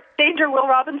hurt. Danger, Will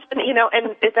Robinson,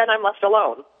 and then I'm left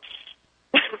alone.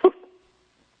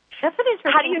 That's an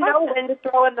interesting How do you know when to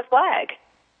throw in the flag?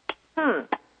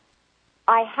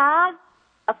 I had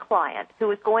a client who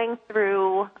was going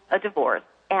through a divorce,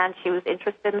 and she was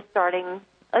interested in starting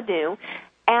anew,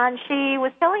 and she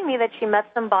was telling me that she met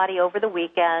somebody over the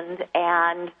weekend,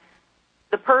 and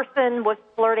the person was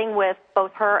flirting with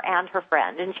both her and her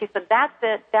friend. And she said, that's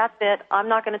it, I'm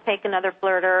not going to take another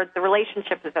flirter, the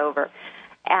relationship is over.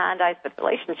 And I said,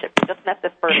 relationship? You just met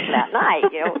this person that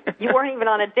night. You weren't even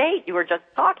on a date. You were just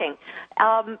talking.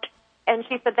 And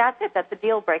she said, that's it. That's a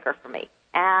deal breaker for me.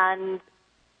 And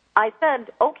I said,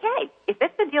 okay, if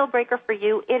it's a deal breaker for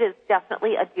you, it is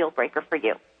definitely a deal breaker for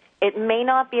you. It may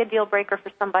not be a deal breaker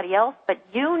for somebody else, but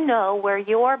you know where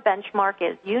your benchmark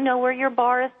is. You know where your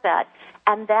bar is set,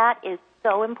 and that is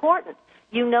so important.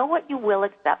 You know what you will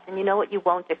accept, and you know what you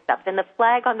won't accept. And the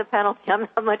flag on the penalty, I'm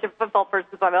not much of a football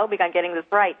person, so I'm hoping I'm getting this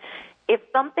right. If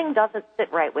something doesn't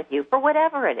sit right with you, for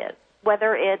whatever it is,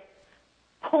 whether it's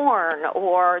porn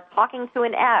or talking to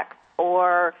an ex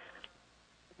or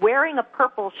wearing a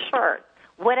purple shirt,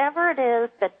 whatever it is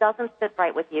that doesn't sit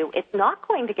right with you, it's not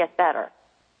going to get better.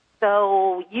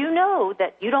 So you know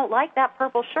that you don't like that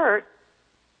purple shirt.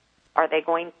 Are they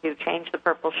going to change the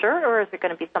purple shirt, or is it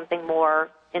going to be something more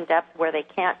in-depth where they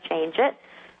can't change it?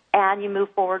 And you move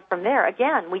forward from there.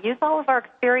 Again, we use all of our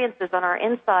experiences on our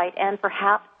insight and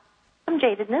perhaps some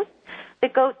jadedness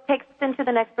that takes us into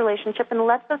the next relationship and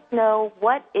lets us know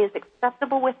what is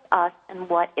acceptable with us and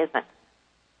what isn't.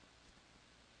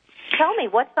 Tell me,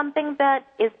 what's something that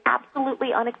is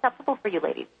absolutely unacceptable for you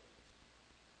ladies?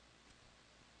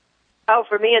 Oh,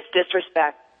 for me, it's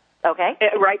disrespect. Okay.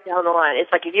 Right down the line.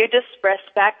 It's like if you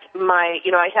disrespect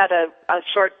I had a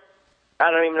short,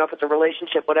 I don't even know if it's a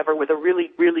relationship, whatever, with a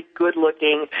really, really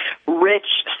good-looking, rich,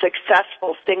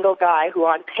 successful single guy who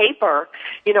on paper,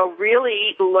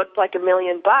 really looked like $1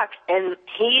 million. And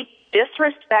he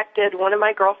disrespected one of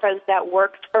my girlfriends that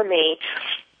worked for me.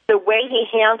 The way he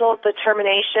handled the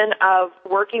termination of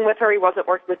working with her, he wasn't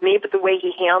working with me, but the way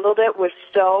he handled it was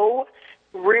so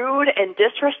rude and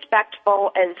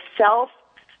disrespectful and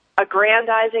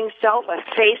self-aggrandizing,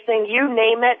 self-effacing, you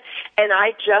name it, and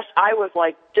I was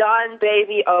like, done,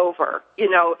 baby, over.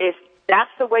 If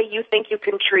that's the way you think you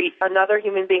can treat another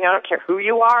human being, I don't care who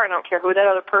you are, I don't care who that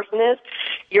other person is,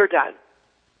 you're done.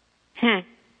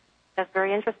 That's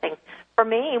very interesting. For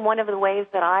me, one of the ways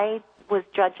that I was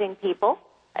judging people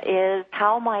is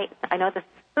I know this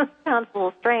sounds a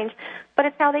little strange, but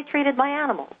it's how they treated my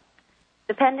animals.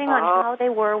 depending on how they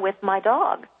were with my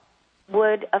dog,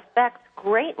 would affect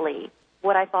greatly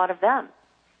what I thought of them.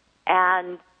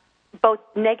 And both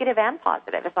negative and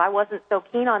positive. If I wasn't so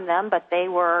keen on them, but they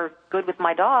were good with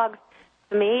my dogs,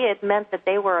 to me it meant that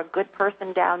they were a good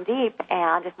person down deep,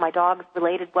 and if my dogs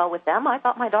related well with them, I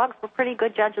thought my dogs were pretty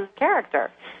good judges of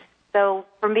character. So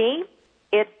for me,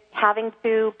 it's having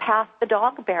to pass the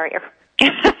dog barrier.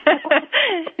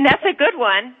 That's a good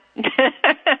one.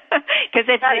 Because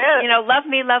it's, love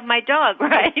me, love my dog,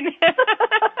 right?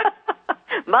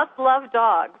 Must love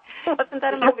dogs. Wasn't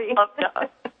that a movie? Love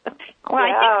dogs. Well,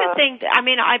 I think the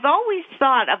thing, I've always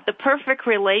thought of the perfect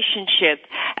relationship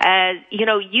as,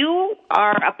 you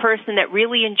are a person that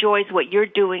really enjoys what you're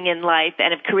doing in life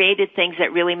and have created things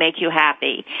that really make you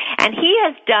happy. And he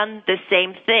has done the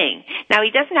same thing. Now,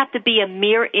 he doesn't have to be a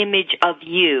mirror image of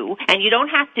you, and you don't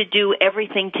have to do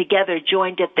everything together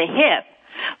joined at the hip.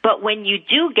 But when you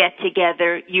do get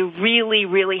together, you really,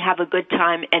 really have a good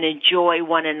time and enjoy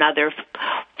one another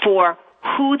for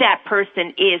who that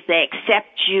person is. They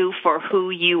accept you for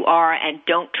who you are and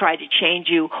don't try to change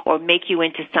you or make you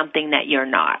into something that you're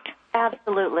not.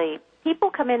 Absolutely.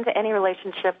 People come into any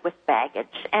relationship with baggage,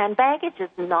 and baggage is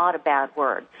not a bad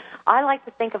word. I like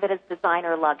to think of it as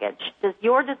designer luggage. Does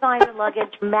your designer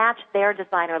luggage match their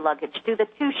designer luggage? Do the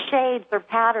two shades or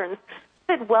patterns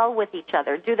fit well with each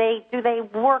other? Do they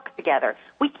work together?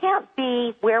 We can't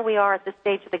be where we are at this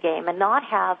stage of the game and not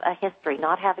have a history,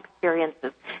 not have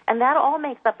experiences. And that all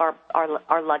makes up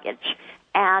our luggage.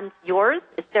 And yours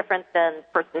is different than the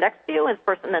person next to you, and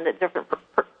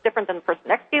different than the person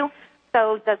next to you.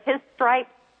 So does his stripes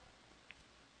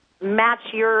match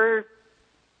your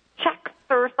checks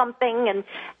or something?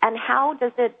 And how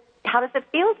does it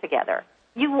feel together?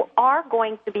 You are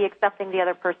going to be accepting the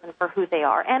other person for who they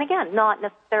are. And again, not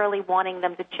necessarily wanting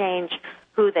them to change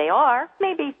who they are.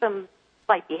 Maybe some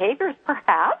slight behaviors,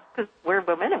 perhaps, because we're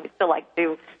women and we still like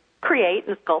to create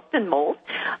and sculpt and mold.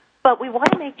 But we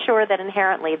want to make sure that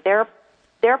inherently their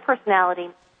personality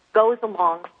goes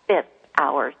along, fits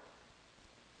ours.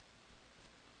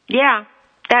 Yeah.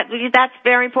 That's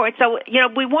very important. So,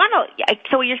 we want to,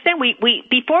 so you're saying we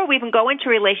before we even go into a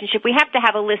relationship, we have to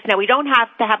have a list. Now, we don't have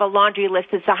to have a laundry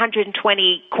list. It's 120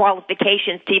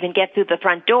 qualifications to even get through the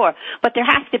front door. But there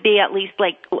has to be at least,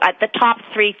 at the top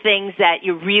 3 things that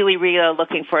you really, really are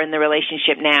looking for in the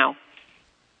relationship now.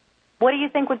 What do you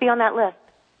think would be on that list?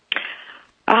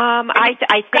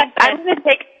 I think I'm going to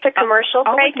take the commercial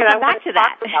break, and I want to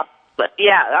talk about. But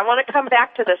I want to come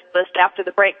back to this list after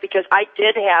the break because I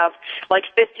did have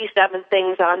 57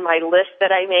 things on my list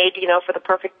that I made, for the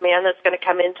perfect man that's going to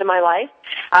come into my life.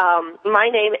 My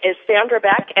name is Sandra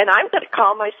Beck, and I'm going to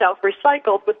call myself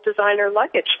Recycled with Designer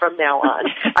Luggage from now on.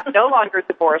 I'm no longer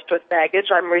divorced with baggage.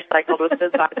 I'm recycled with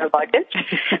designer luggage.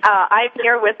 I'm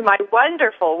here with my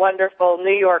wonderful, wonderful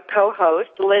New York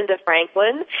co-host, Linda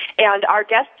Franklin, and our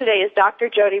guest today is Dr.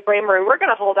 Jody Bramer, and we're going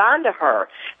to hold on to her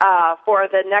for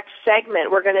the next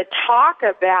segment. We're going to talk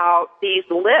about these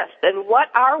lists and what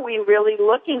are we really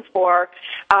looking for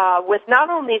with not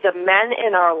only the men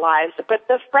in our lives, but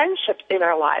the friendships in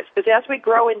our lives. Because as we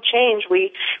grow and change,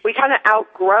 we kind of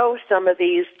outgrow some of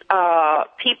these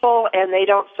people, and they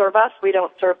don't serve us. We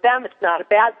don't serve them. It's not a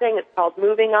bad thing. It's called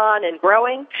moving on and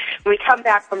growing. When we come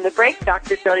back from the break,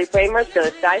 Dr. Jody Bramer is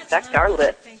going to dissect our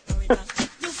list.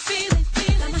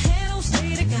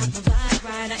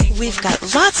 We've got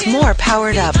lots more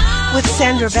Powered Up with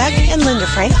Sandra Beck and Linda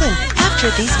Franklin after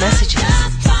these messages.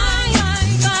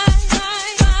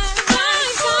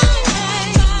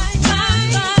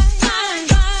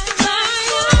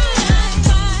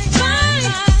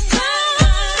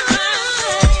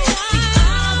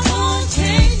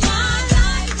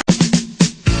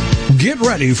 Get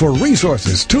ready for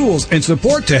resources, tools, and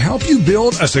support to help you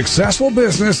build a successful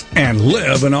business and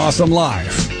live an awesome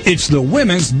life. It's the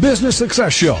Women's Business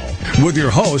Success Show with your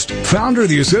host, founder of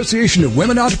the Association of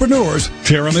Women Entrepreneurs,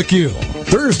 Tara McHugh.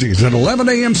 Thursdays at 11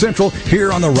 a.m. Central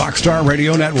here on the Rockstar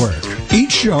Radio Network.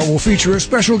 Each show will feature a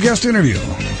special guest interview.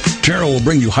 Tara will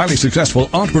bring you highly successful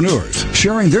entrepreneurs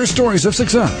sharing their stories of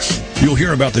success. You'll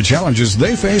hear about the challenges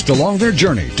they faced along their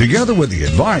journey, together with the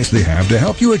advice they have to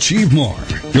help you achieve more.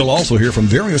 You'll also hear from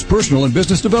various personal and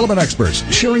business development experts,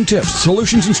 sharing tips,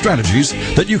 solutions, and strategies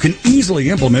that you can easily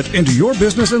implement into your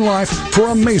business and life for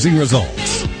amazing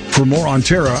results. For more on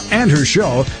Tara and her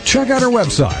show, check out her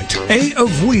website,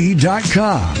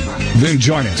 aofwe.com. Then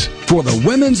join us for the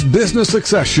Women's Business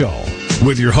Success Show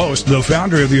with your host, the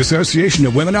founder of the Association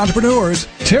of Women Entrepreneurs,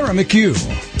 Tara McHugh.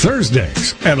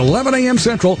 Thursdays at 11 a.m.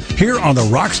 Central here on the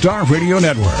Rockstar Radio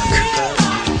Network.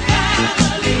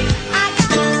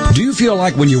 Do you feel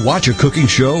like when you watch a cooking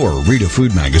show or read a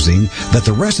food magazine that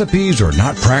the recipes are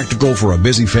not practical for a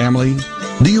busy family?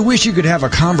 Do you wish you could have a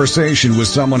conversation with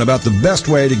someone about the best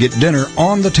way to get dinner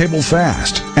on the table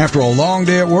fast after a long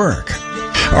day at work?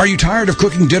 Are you tired of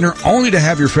cooking dinner only to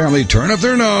have your family turn up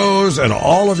their nose at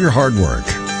all of your hard work?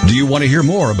 Do you want to hear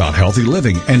more about healthy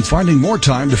living and finding more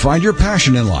time to find your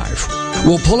passion in life?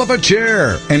 Well, pull up a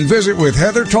chair and visit with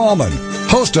Heather Tallman,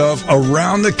 host of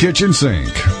Around the Kitchen Sink,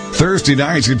 Thursday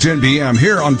nights at 10 p.m.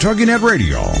 here on TogiNet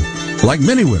Radio. Like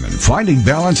many women, finding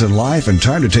balance in life and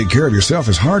time to take care of yourself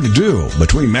is hard to do.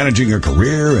 Between managing a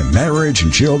career and marriage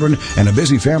and children and a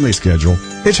busy family schedule,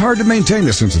 it's hard to maintain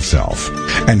a sense of self.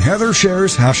 And Heather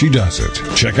shares how she does it.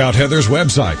 Check out Heather's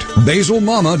website,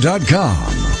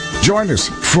 basilmama.com. Join us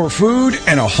for food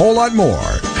and a whole lot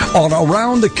more on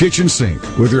Around the Kitchen Sink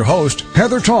with your host,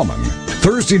 Heather Tallman,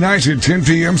 Thursday nights at 10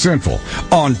 p.m. Central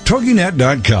on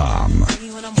TogiNet.com.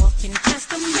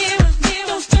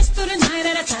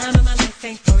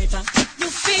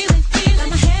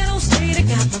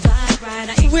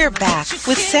 We're back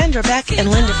with Sandra Beck and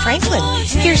Linda Franklin.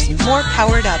 Here's more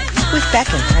Powered Up with Beck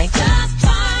and Franklin.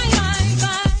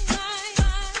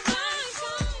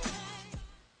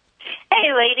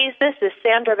 Hey ladies, this is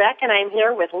Sandra Beck and I'm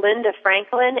here with Linda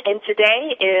Franklin, and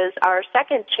today is our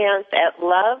second chance at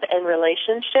Love and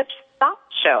Relationships Thought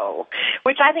Show,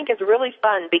 which I think is really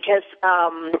fun because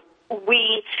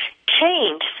we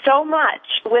change so much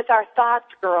with our thoughts,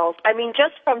 girls. I mean,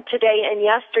 just from today and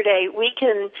yesterday, we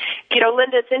can,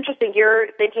 Linda, it's interesting. You're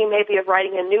thinking maybe of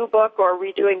writing a new book or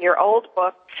redoing your old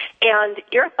book, and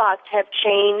your thoughts have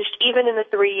changed even in the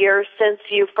 3 years since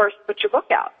you first put your book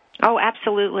out. Oh,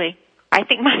 absolutely. I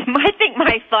think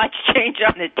my thoughts change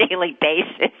on a daily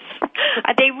basis.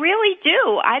 They really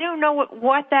do. I don't know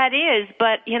what that is,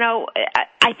 but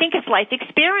I think it's life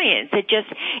experience. It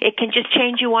can just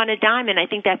change you on a dime, and I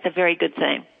think that's a very good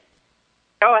thing.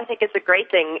 Oh, I think it's a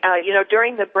great thing.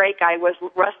 During the break, I was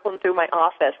rustling through my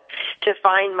office to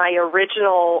find my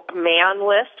original man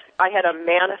list. I had a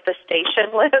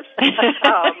manifestation list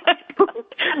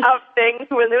of things.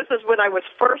 This was when I was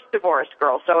first divorced,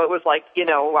 girl. So it was like,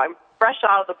 I'm fresh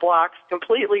out of the blocks,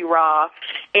 completely raw.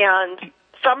 And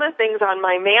some of the things on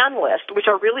my man list, which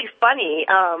are really funny,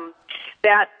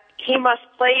 that he must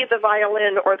play the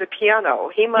violin or the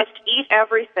piano. He must eat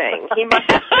everything. He must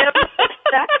live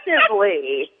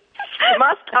effectively.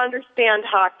 Must understand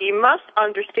hockey. Must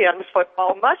understand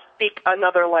football. Must speak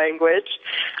another language.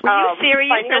 Were you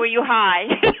serious or were you high?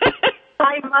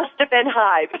 I must have been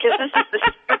high because this is the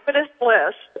stupidest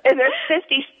list, and there's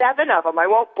 57 of them. I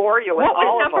won't bore you with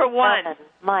all of them. What was number one?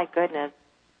 My goodness.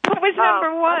 What was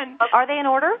number one? Are they in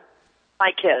order?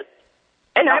 My kids.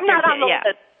 And I'm not on the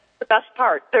list. The best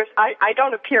part. I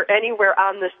don't appear anywhere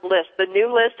on this list. The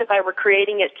new list, if I were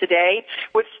creating it today,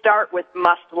 would start with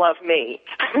 "Must Love Me."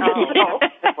 Oh,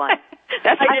 good one.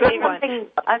 That's a good one.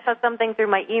 I saw something through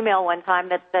my email one time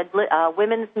that said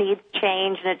women's needs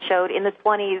change, and it showed in the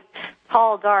 20s,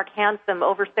 tall, dark, handsome,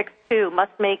 over 6'2",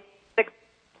 must make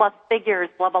 6+ figures,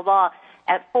 blah blah blah.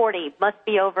 At 40, must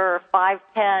be over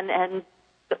 5'10" and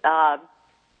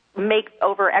makes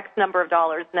over X number of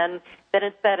dollars. And then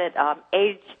it said at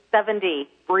age 70,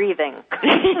 breathing.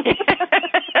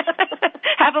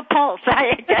 Have a pulse.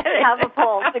 I get it. Have a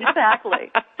pulse,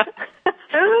 exactly.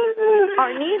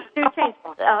 Our needs do change.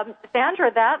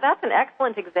 Sandra, that's an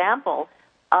excellent example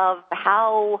of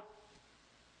how,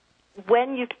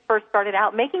 when you first started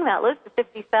out, making that list of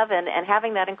 57 and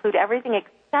having that include everything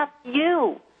except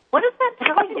you. What does that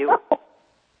tell you?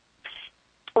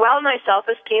 Well, my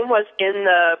self-esteem was in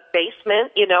the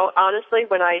basement. Honestly,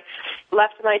 when I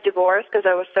left my divorce because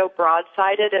I was so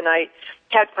broadsided and I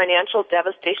had financial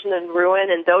devastation and ruin,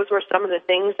 and those were some of the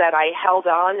things that I held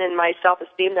on in my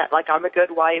self-esteem, that like I'm a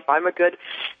good wife, I'm a good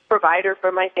provider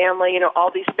for my family,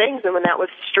 all these things. And when that was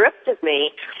stripped of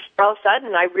me, all of a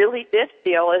sudden I really did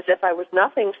feel as if I was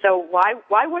nothing. So why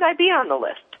would I be on the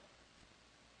list?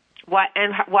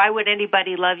 Why would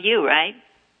anybody love you, right?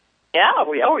 Yeah,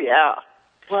 oh yeah.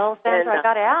 Well, Sandra, I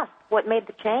got to ask, what made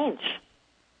the change?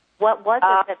 What was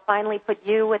it that finally put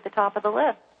you at the top of the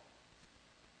list?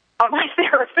 My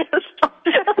therapist.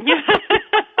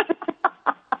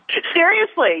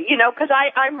 Seriously, because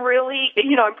I'm really,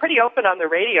 I'm pretty open on the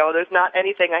radio. There's not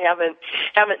anything I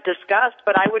haven't discussed,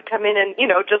 but I would come in and,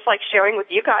 just like sharing with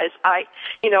you guys,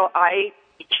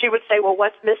 she would say, well,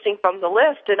 what's missing from the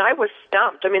list? And I was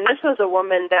stumped. I mean, this was a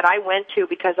woman that I went to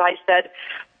because I said,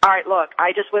 all right, look,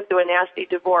 I just went through a nasty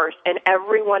divorce, and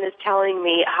everyone is telling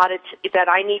me that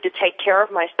I need to take care of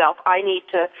myself.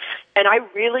 And I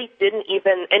really didn't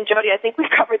even, and Jody, I think we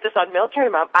covered this on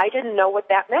Military Mom, I didn't know what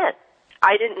that meant.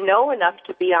 I didn't know enough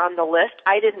to be on the list.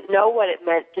 I didn't know what it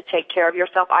meant to take care of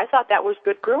yourself. I thought that was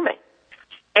good grooming.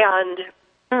 And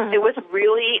it was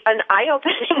really an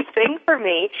eye-opening thing for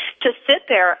me to sit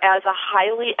there as a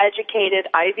highly educated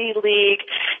Ivy League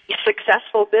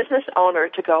successful business owner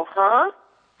to go,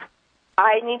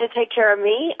 I need to take care of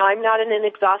me. I'm not an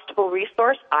inexhaustible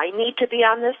resource. I need to be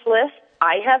on this list.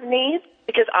 I have needs.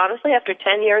 Because honestly, after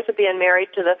 10 years of being married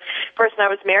to the person I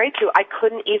was married to, I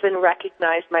couldn't even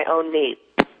recognize my own needs.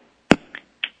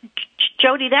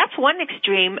 Jody, that's one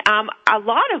extreme. A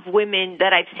lot of women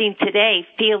that I've seen today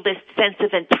feel this sense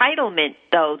of entitlement,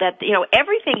 though, that,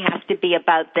 everything has to be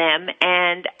about them,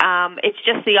 and it's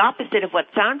just the opposite of what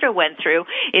Sandra went through,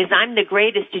 is I'm the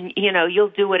greatest, and, you'll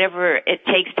do whatever it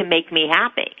takes to make me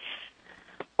happy.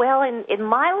 Well, in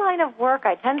my line of work,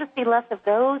 I tend to see less of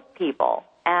those people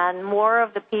and more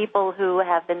of the people who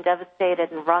have been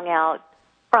devastated and wrung out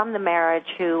from the marriage,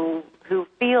 who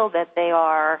feel that they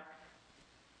are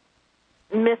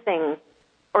missing,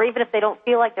 or even if they don't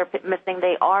feel like they're missing,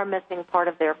 they are missing part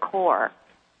of their core.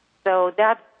 So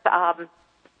that's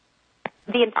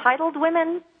the entitled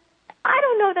women. I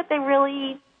don't know that they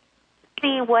really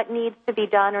see what needs to be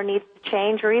done or needs to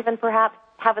change, or even perhaps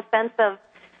have a sense of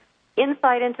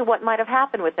insight into what might have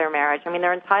happened with their marriage. I mean,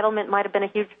 their entitlement might have been a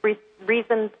huge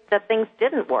reason that things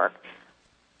didn't work.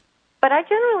 But I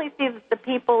generally see the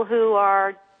people who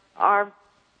are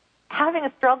having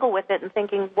a struggle with it and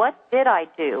thinking, what did I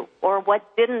do or what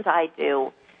didn't I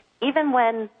do? Even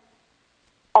when,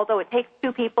 although it takes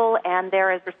two people and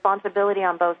there is responsibility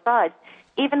on both sides,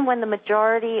 even when the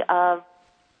majority of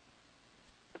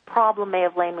the problem may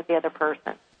have lain with the other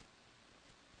person.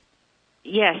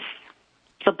 Yes.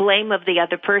 The blame of the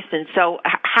other person. So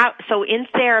in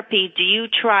therapy, do you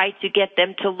try to get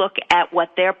them to look at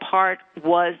what their part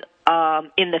was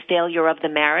in the failure of the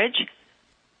marriage?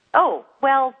 Oh,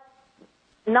 well,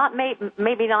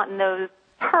 maybe not in those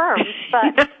terms,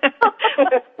 but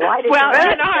why did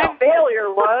my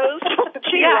failure was?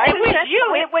 Gee, yeah,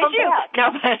 it was you.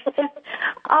 No,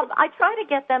 I try to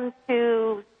get them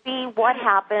to see what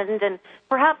happened and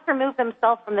perhaps remove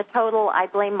themselves from the total I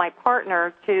blame my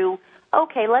partner to,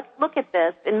 okay, let's look at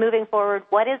this, and moving forward,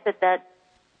 what is it that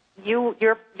your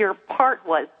part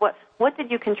was? What did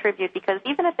you contribute? Because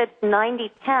even if it's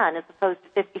 90-10 as opposed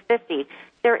to 50-50,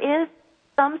 there is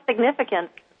some significance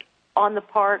on the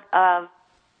part of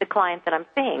the client that I'm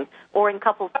seeing. Or in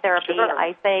couples therapy,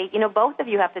 I say, both of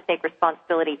you have to take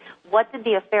responsibility. What did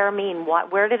the affair mean?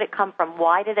 Where did it come from?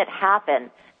 Why did it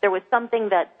happen? There was something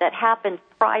that happened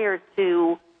prior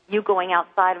to you going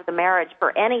outside of the marriage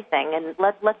for anything, and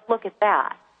let's look at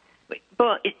that.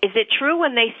 Well, is it true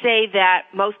when they say that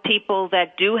most people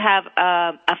that do have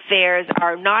affairs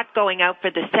are not going out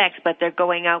for the sex, but they're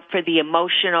going out for the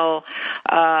emotional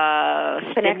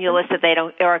stimulus that they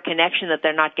don't, or a connection that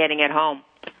they're not getting at home?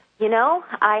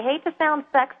 I hate to sound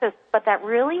sexist, but that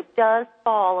really does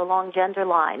fall along gender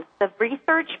lines. The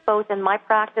research, both in my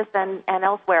practice and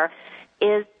elsewhere,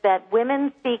 is that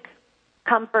women seek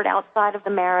comfort outside of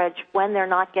the marriage when they're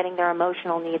not getting their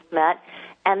emotional needs met,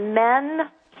 and men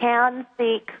can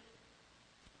seek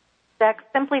sex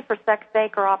simply for sex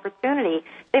sake or opportunity.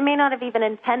 They may not have even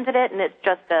intended it, and it's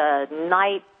just a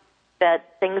night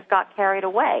that things got carried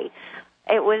away.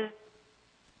 It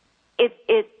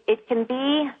can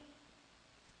be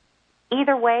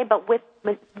either way, but with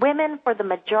women, for the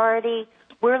majority,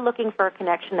 we're looking for a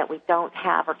connection that we don't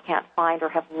have or can't find or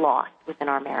have lost within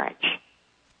our marriage.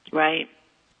 Right.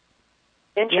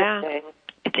 Interesting. Yeah.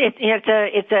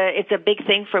 It's a big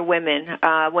thing for women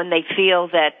when they feel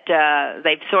that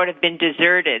they've sort of been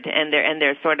deserted and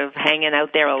they're sort of hanging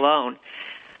out there alone.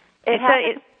 I'm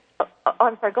sorry.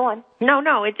 Go on.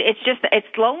 No.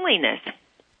 It's loneliness.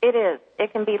 It is.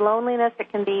 It can be loneliness.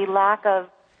 It can be lack of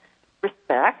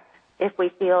respect if we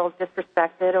feel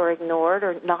disrespected or ignored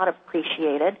or not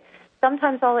appreciated.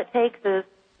 Sometimes all it takes is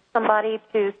somebody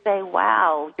to say,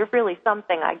 "Wow, you're really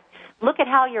something. Look at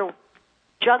how you're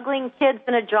juggling kids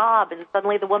and a job," and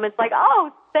suddenly the woman's like,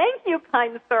 "Oh, thank you,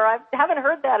 kind sir. I haven't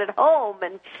heard that at home."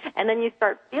 And then you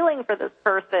start feeling for this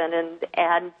person,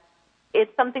 and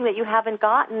it's something that you haven't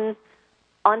gotten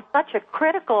on such a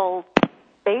critical,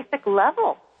 basic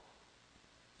level.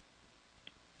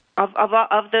 Of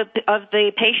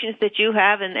the patients that you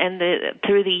have and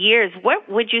through the years, what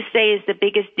would you say is the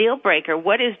biggest deal breaker?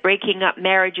 What is breaking up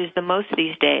marriages the most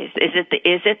these days? Is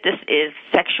it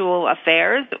sexual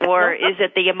affairs, or is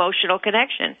it the emotional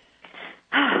connection?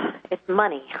 It's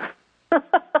money.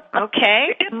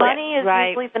 Okay. Money is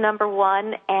usually the number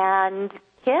one, and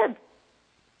kids.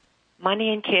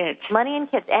 Money and kids. Money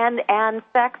and kids, and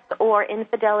sex or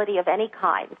infidelity of any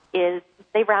kind is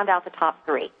they round out the top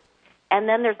 3. And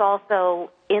then there's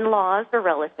also in-laws or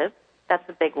relatives. That's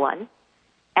a big one.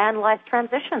 And life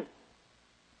transitions.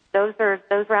 Those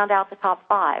round out the top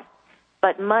 5.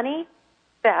 But money,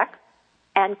 sex,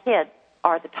 and kids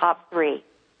are the top 3.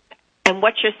 And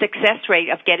what's your success rate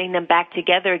of getting them back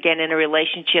together again in a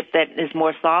relationship that is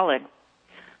more solid?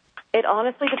 It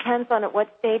honestly depends on at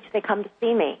what stage they come to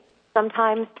see me.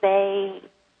 Sometimes they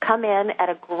come in at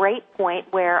a great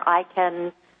point where I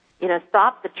can,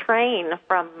 stop the train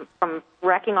from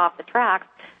wrecking off the tracks.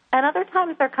 And other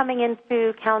times they're coming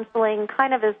into counseling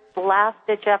kind of as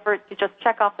last-ditch effort to just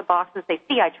check off the box and say,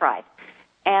 see, I tried.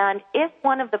 And if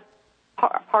one of the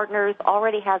partners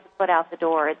already has a foot out the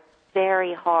door, it's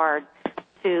very hard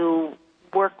to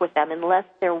work with them unless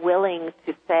they're willing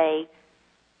to say,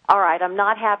 all right, I'm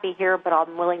not happy here, but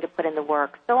I'm willing to put in the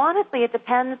work. So honestly, it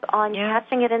depends on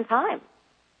catching it in time.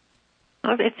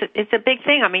 Well, it's a big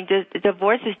thing. I mean,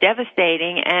 divorce is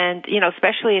devastating, and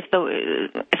especially if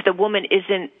the woman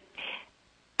isn't.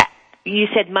 You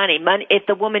said money. If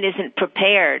the woman isn't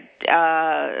prepared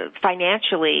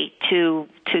financially to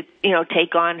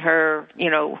take on her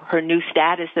her new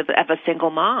status of a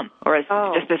single mom or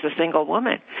just as a single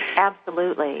woman.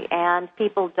 Absolutely, and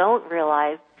people don't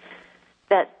realize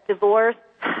that divorce,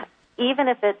 even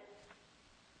if it's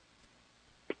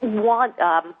who wants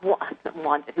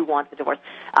a divorce?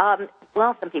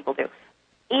 Well, some people do.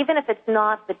 Even if it's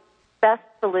not the best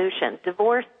solution,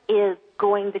 divorce is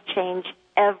going to change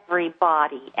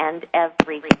everybody and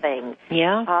everything.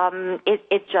 Yeah.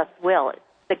 It just will.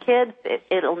 The kids,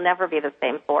 it'll never be the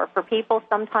same for. For people,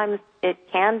 sometimes it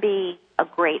can be a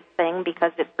great thing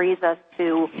because it frees us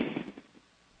to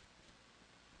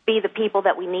be the people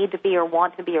that we need to be or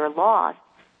want to be or lost.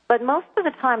 But most of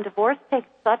the time, divorce takes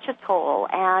such a toll,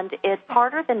 and it's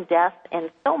harder than death in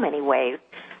so many ways.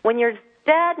 When you're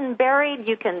dead and buried,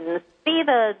 you can see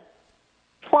the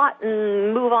plot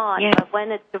and move on. Yeah. But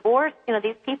when it's divorce,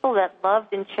 these people that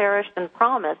loved and cherished and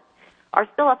promised are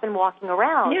still up and walking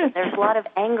around. Yes. There's a lot of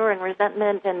anger and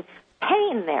resentment and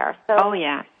pain there. So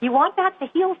you want that to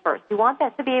heal first. You want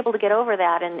that to be able to get over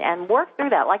that and work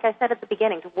through that. Like I said at the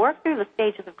beginning, to work through the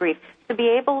stages of grief, to be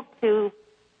able to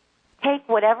take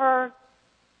whatever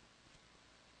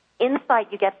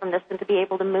insight you get from this and to be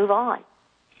able to move on,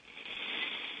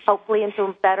 hopefully into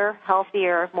a better,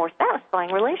 healthier, more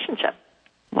satisfying relationship.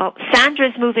 Well,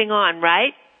 Sandra's moving on,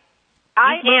 right?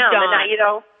 I am,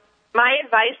 and my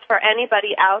advice for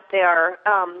anybody out there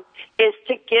is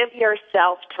to give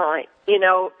yourself time.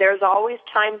 There's always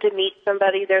time to meet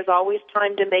somebody. There's always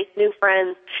time to make new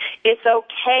friends. It's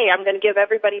okay. I'm going to give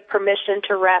everybody permission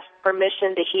to rest,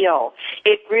 permission to heal.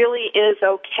 It really is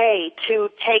okay to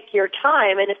take your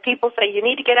time. And if people say, you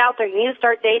need to get out there, you need to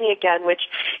start dating again, which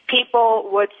people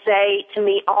would say to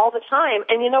me all the time.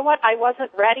 And you know what? I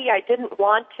wasn't ready. I didn't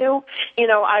want to.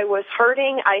 I was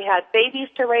hurting. I had babies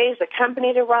to raise, a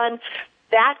company to run.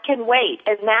 That can wait,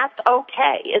 and that's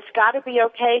okay. It's got to be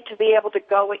okay to be able to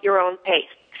go at your own pace.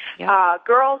 Yeah.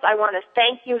 Girls, I want to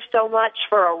thank you so much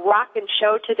for a rockin'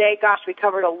 show today. Gosh, we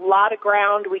covered a lot of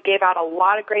ground. We gave out a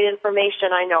lot of great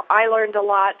information. I know I learned a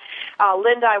lot.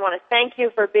 Linda, I want to thank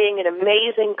you for being an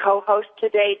amazing co-host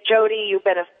today. Jody, you've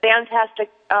been a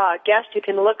fantastic guest. You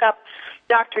can look up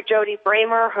Dr. Jody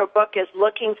Bramer. Her book is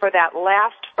Looking for That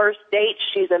Last First Date.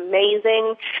 She's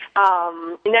amazing.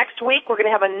 Next week, we're going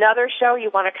to have another show.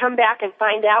 You want to come back and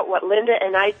find out what Linda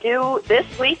and I do this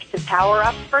week to power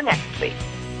up for next week.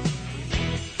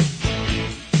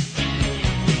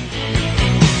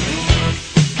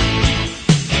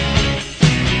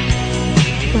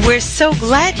 We're so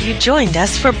glad you joined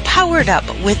us for Powered Up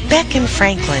with Beck and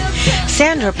Franklin.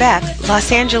 Sandra Beck,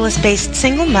 Los Angeles-based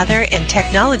single mother and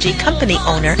technology company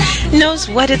owner, knows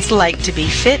what it's like to be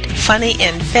fit, funny,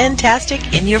 and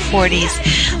fantastic in your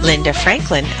 40s. Linda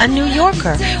Franklin, a New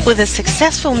Yorker with a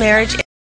successful marriage